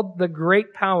saw the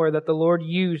great power that the Lord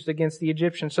used against the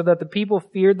Egyptians, so that the people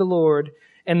feared the Lord,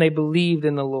 and they believed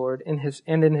in the Lord and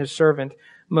in His servant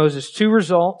Moses. Two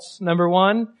results. Number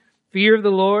one, fear of the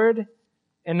Lord.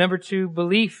 And number two,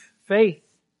 belief, faith.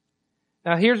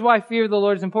 Now here's why fear of the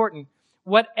Lord is important.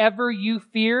 Whatever you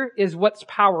fear is what's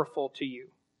powerful to you.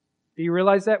 Do you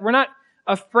realize that? We're not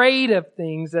afraid of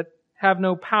things that have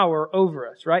no power over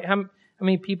us, right? How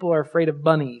many people are afraid of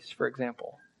bunnies, for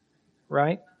example?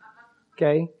 Right?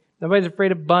 Okay. Nobody's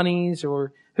afraid of bunnies,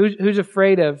 or who's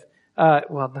afraid of,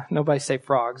 nobody say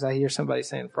frogs. I hear somebody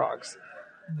saying frogs.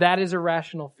 That is a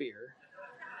rational fear.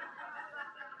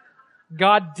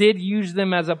 God did use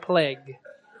them as a plague.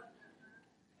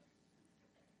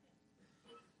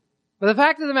 But the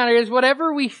fact of the matter is,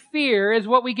 whatever we fear is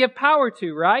what we give power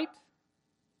to, right?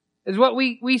 Is what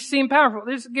we seem powerful.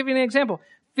 Let's give you an example.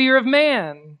 Fear of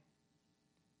man.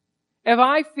 If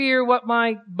I fear what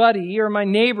my buddy or my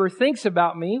neighbor thinks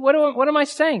about me, what am I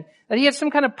saying? That he has some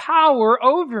kind of power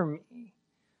over me.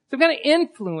 Some kind of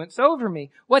influence over me.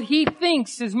 What he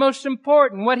thinks is most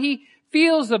important. What he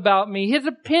feels about me. His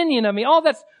opinion of me. All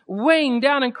that's weighing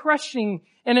down and crushing,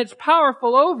 and it's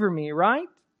powerful over me, right?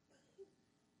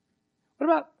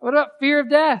 What about fear of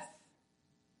death?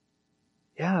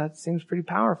 Yeah, that seems pretty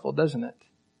powerful, doesn't it?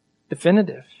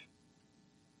 Definitive.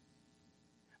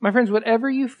 My friends,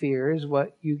 whatever you fear is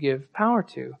what you give power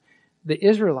to. The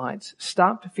Israelites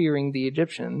stopped fearing the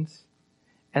Egyptians,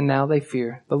 and now they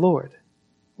fear the Lord.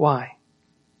 Why?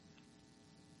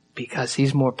 Because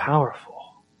He's more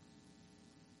powerful.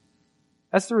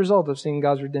 That's the result of seeing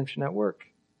God's redemption at work.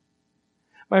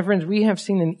 My friends, we have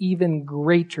seen an even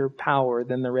greater power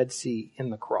than the Red Sea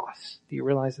in the cross. Do you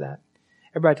realize that?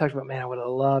 Everybody talks about, man, I would have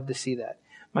loved to see that.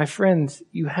 My friends,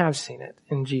 you have seen it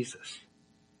in Jesus.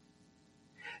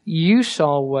 You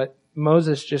saw what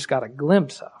Moses just got a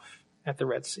glimpse of at the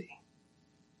Red Sea.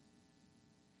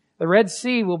 The Red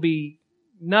Sea will be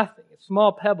nothing,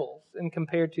 small pebbles, and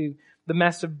compared to the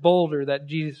massive boulder that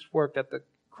Jesus worked at the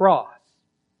cross.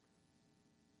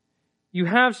 You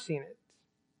have seen it.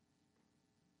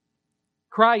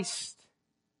 Christ,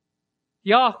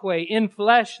 Yahweh in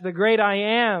flesh, the great I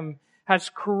Am, has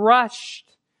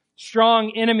crushed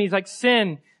strong enemies like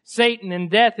sin, Satan, and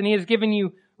death, and He has given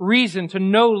you reason to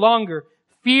no longer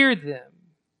fear them.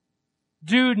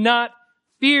 Do not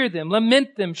fear them.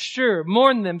 Lament them, sure.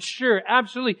 Mourn them, sure.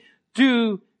 Absolutely.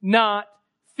 Do not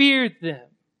fear them.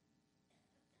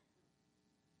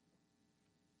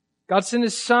 God sent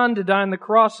His Son to die on the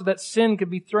cross so that sin could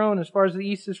be thrown as far as the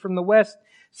east is from the west.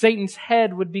 Satan's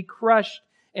head would be crushed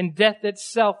and death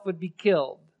itself would be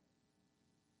killed.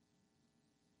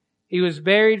 He was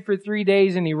buried for 3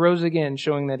 days and He rose again,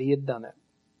 showing that He had done it.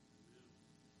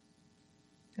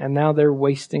 And now they're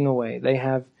wasting away. They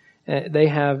have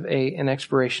an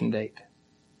expiration date.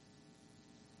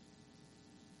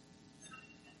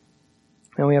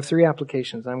 And we have 3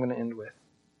 applications I'm going to end with.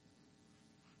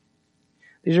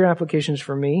 These are applications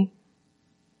for me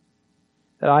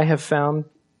that I have found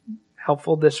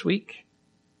helpful this week.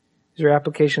 These are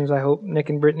applications I hope Nick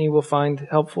and Brittany will find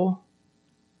helpful.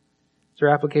 These are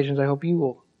applications I hope you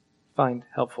will find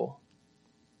helpful.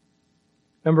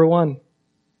 Number 1,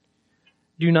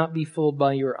 do not be fooled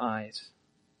by your eyes.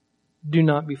 Do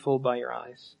not be fooled by your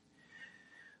eyes.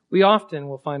 We often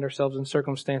will find ourselves in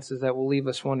circumstances that will leave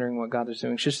us wondering what God is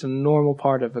doing. It's just a normal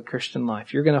part of a Christian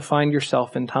life. You're going to find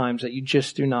yourself in times that you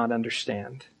just do not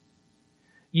understand.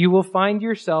 You will find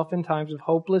yourself in times of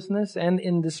hopelessness and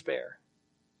in despair.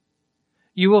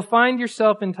 You will find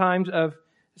yourself in times of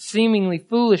seemingly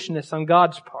foolishness on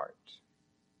God's part.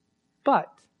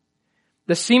 But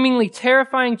the seemingly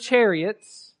terrifying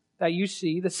chariots that you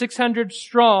see, the 600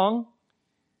 strong,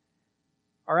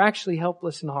 are actually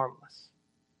helpless and harmless.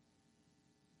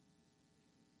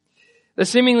 The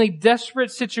seemingly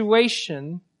desperate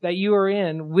situation that you are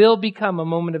in will become a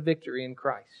moment of victory in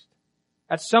Christ.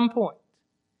 At some point.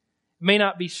 It may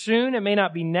not be soon, it may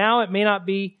not be now, it may not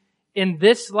be in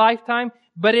this lifetime,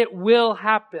 but it will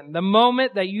happen. The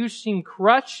moment that you seem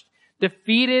crushed,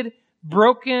 defeated,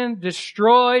 broken,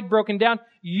 destroyed, broken down,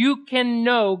 you can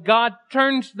know God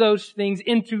turns those things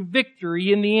into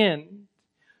victory in the end.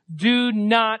 Do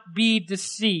not be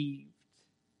deceived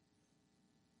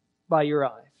by your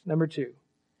eyes. Number 2,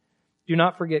 do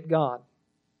not forget God.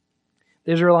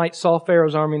 The Israelites saw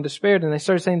Pharaoh's army and despaired, and they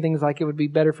started saying things like it would be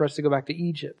better for us to go back to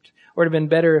Egypt, or it would have been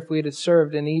better if we had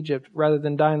served in Egypt rather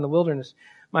than die in the wilderness.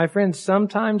 My friends,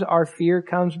 sometimes our fear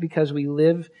comes because we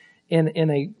live in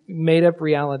a made-up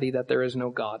reality that there is no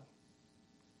God.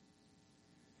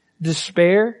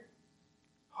 Despair,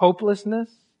 hopelessness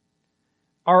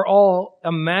are all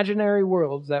imaginary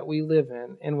worlds that we live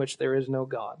in which there is no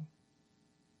God.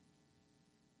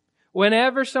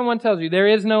 Whenever someone tells you there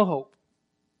is no hope,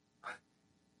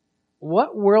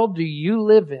 what world do you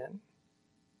live in?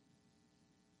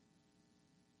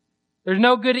 There's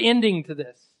no good ending to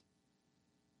this.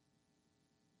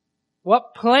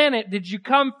 What planet did you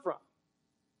come from?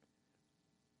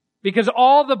 Because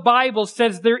all the Bible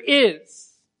says there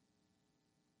is.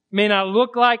 May not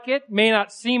look like it, may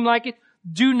not seem like it.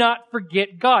 Do not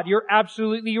forget God. You're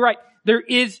absolutely right. There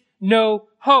is no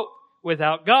hope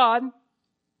without God.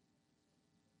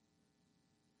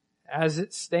 As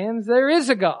it stands, there is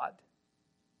a God.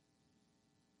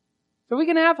 So we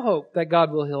can have hope that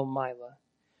God will heal Mila.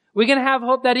 We can have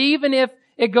hope that even if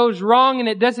it goes wrong and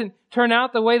it doesn't turn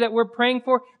out the way that we're praying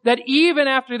for, that even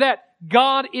after that,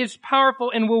 God is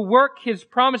powerful and will work His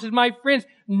promises. My friends,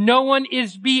 no one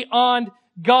is beyond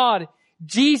God.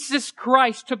 Jesus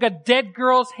Christ took a dead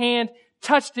girl's hand,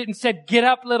 touched it and said, "Get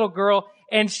up, little girl."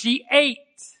 And she ate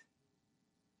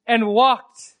and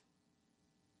walked.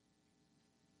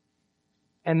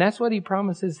 And that's what He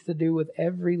promises to do with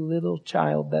every little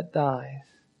child that dies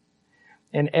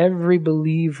and every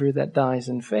believer that dies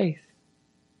in faith.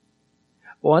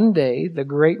 One day, the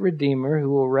great Redeemer who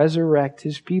will resurrect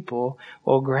His people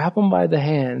will grab them by the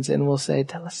hands and will say,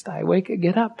 "Telestai,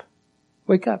 get up.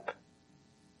 Wake up.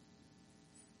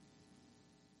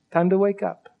 Time to wake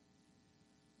up."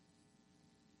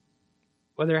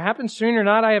 Whether it happens soon or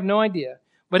not, I have no idea.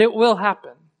 But it will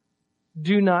happen.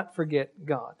 Do not forget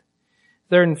God.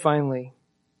 Third and finally,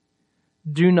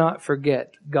 do not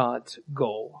forget God's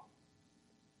goal.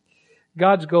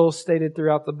 God's goal stated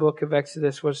throughout the book of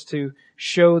Exodus was to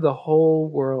show the whole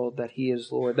world that He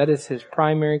is Lord. That is His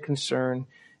primary concern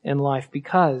in life,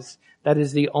 because that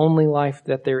is the only life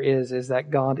that there is that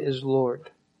God is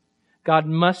Lord. God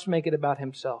must make it about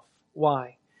Himself.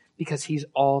 Why? Because He's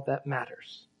all that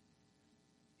matters.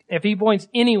 If He points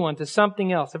anyone to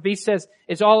something else, if He says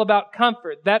it's all about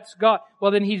comfort, that's God,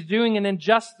 well then He's doing an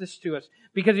injustice to us,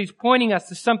 because He's pointing us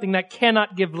to something that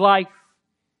cannot give life.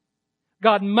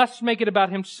 God must make it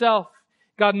about Himself.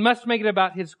 God must make it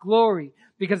about His glory,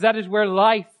 because that is where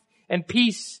life and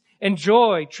peace and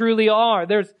joy truly are.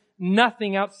 There's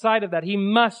nothing outside of that. He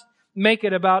must make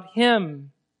it about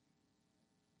Him.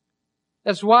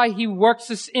 That's why He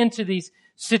works us into these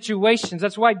situations.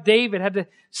 That's why David had to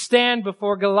stand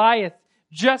before Goliath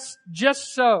just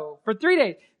so for 3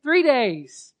 days. 3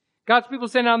 days. God's people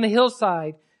standing on the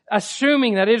hillside,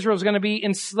 assuming that Israel is going to be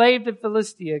enslaved to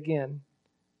Philistia again.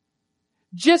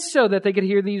 Just so that they could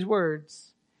hear these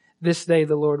words. "This day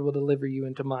the Lord will deliver you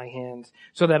into my hands,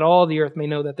 so that all the earth may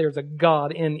know that there's a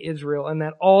God in Israel, and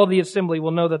that all the assembly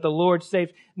will know that the Lord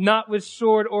saves, not with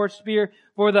sword or spear,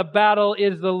 for the battle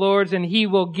is the Lord's, and He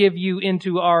will give you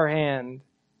into our hand."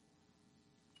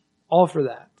 All for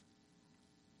that.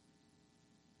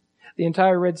 The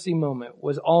entire Red Sea moment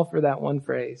was all for that one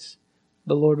phrase: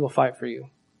 the Lord will fight for you.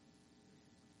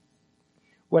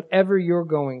 Whatever you're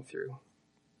going through,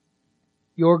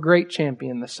 your great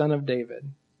champion, the Son of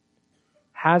David,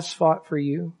 has fought for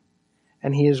you,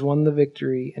 and He has won the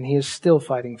victory, and He is still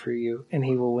fighting for you, and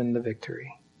He will win the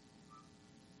victory.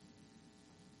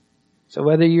 So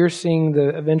whether you're seeing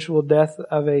the eventual death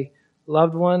of a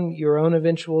loved one, your own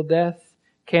eventual death,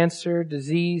 cancer,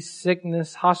 disease,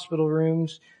 sickness, hospital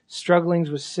rooms, strugglings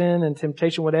with sin and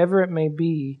temptation, whatever it may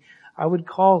be, I would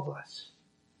call us,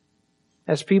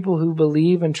 as people who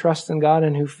believe and trust in God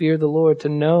and who fear the Lord, to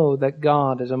know that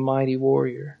God is a mighty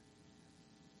warrior.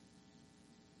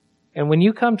 And when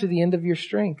you come to the end of your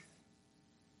strength,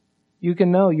 you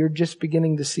can know you're just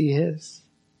beginning to see His.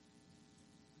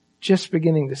 Just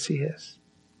beginning to see His.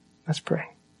 Let's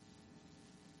pray.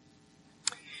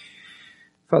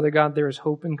 Father God, there is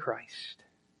hope in Christ.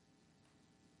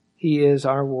 He is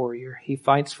our warrior. He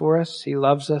fights for us. He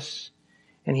loves us.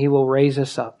 And He will raise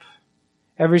us up.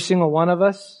 Every single one of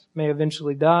us may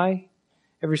eventually die.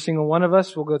 Every single one of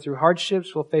us will go through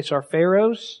hardships. We'll face our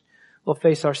pharaohs. We'll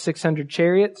face our 600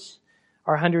 chariots,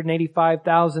 our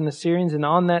 185,000 Assyrians. And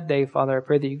on that day, Father, I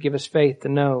pray that You give us faith to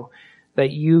know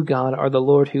that you, God, are the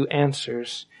Lord who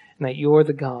answers, and that you're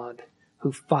the God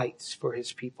who fights for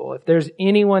his people. If there's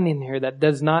anyone in here that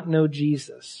does not know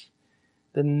Jesus,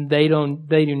 then they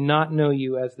do not know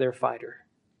you as their fighter.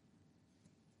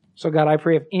 So God, I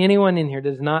pray if anyone in here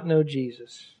does not know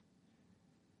Jesus,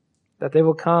 that they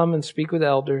will come and speak with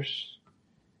elders,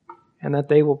 and that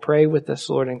they will pray with us,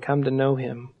 Lord, and come to know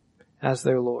him as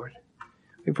their Lord.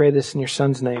 We pray this in your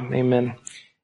Son's name. Amen.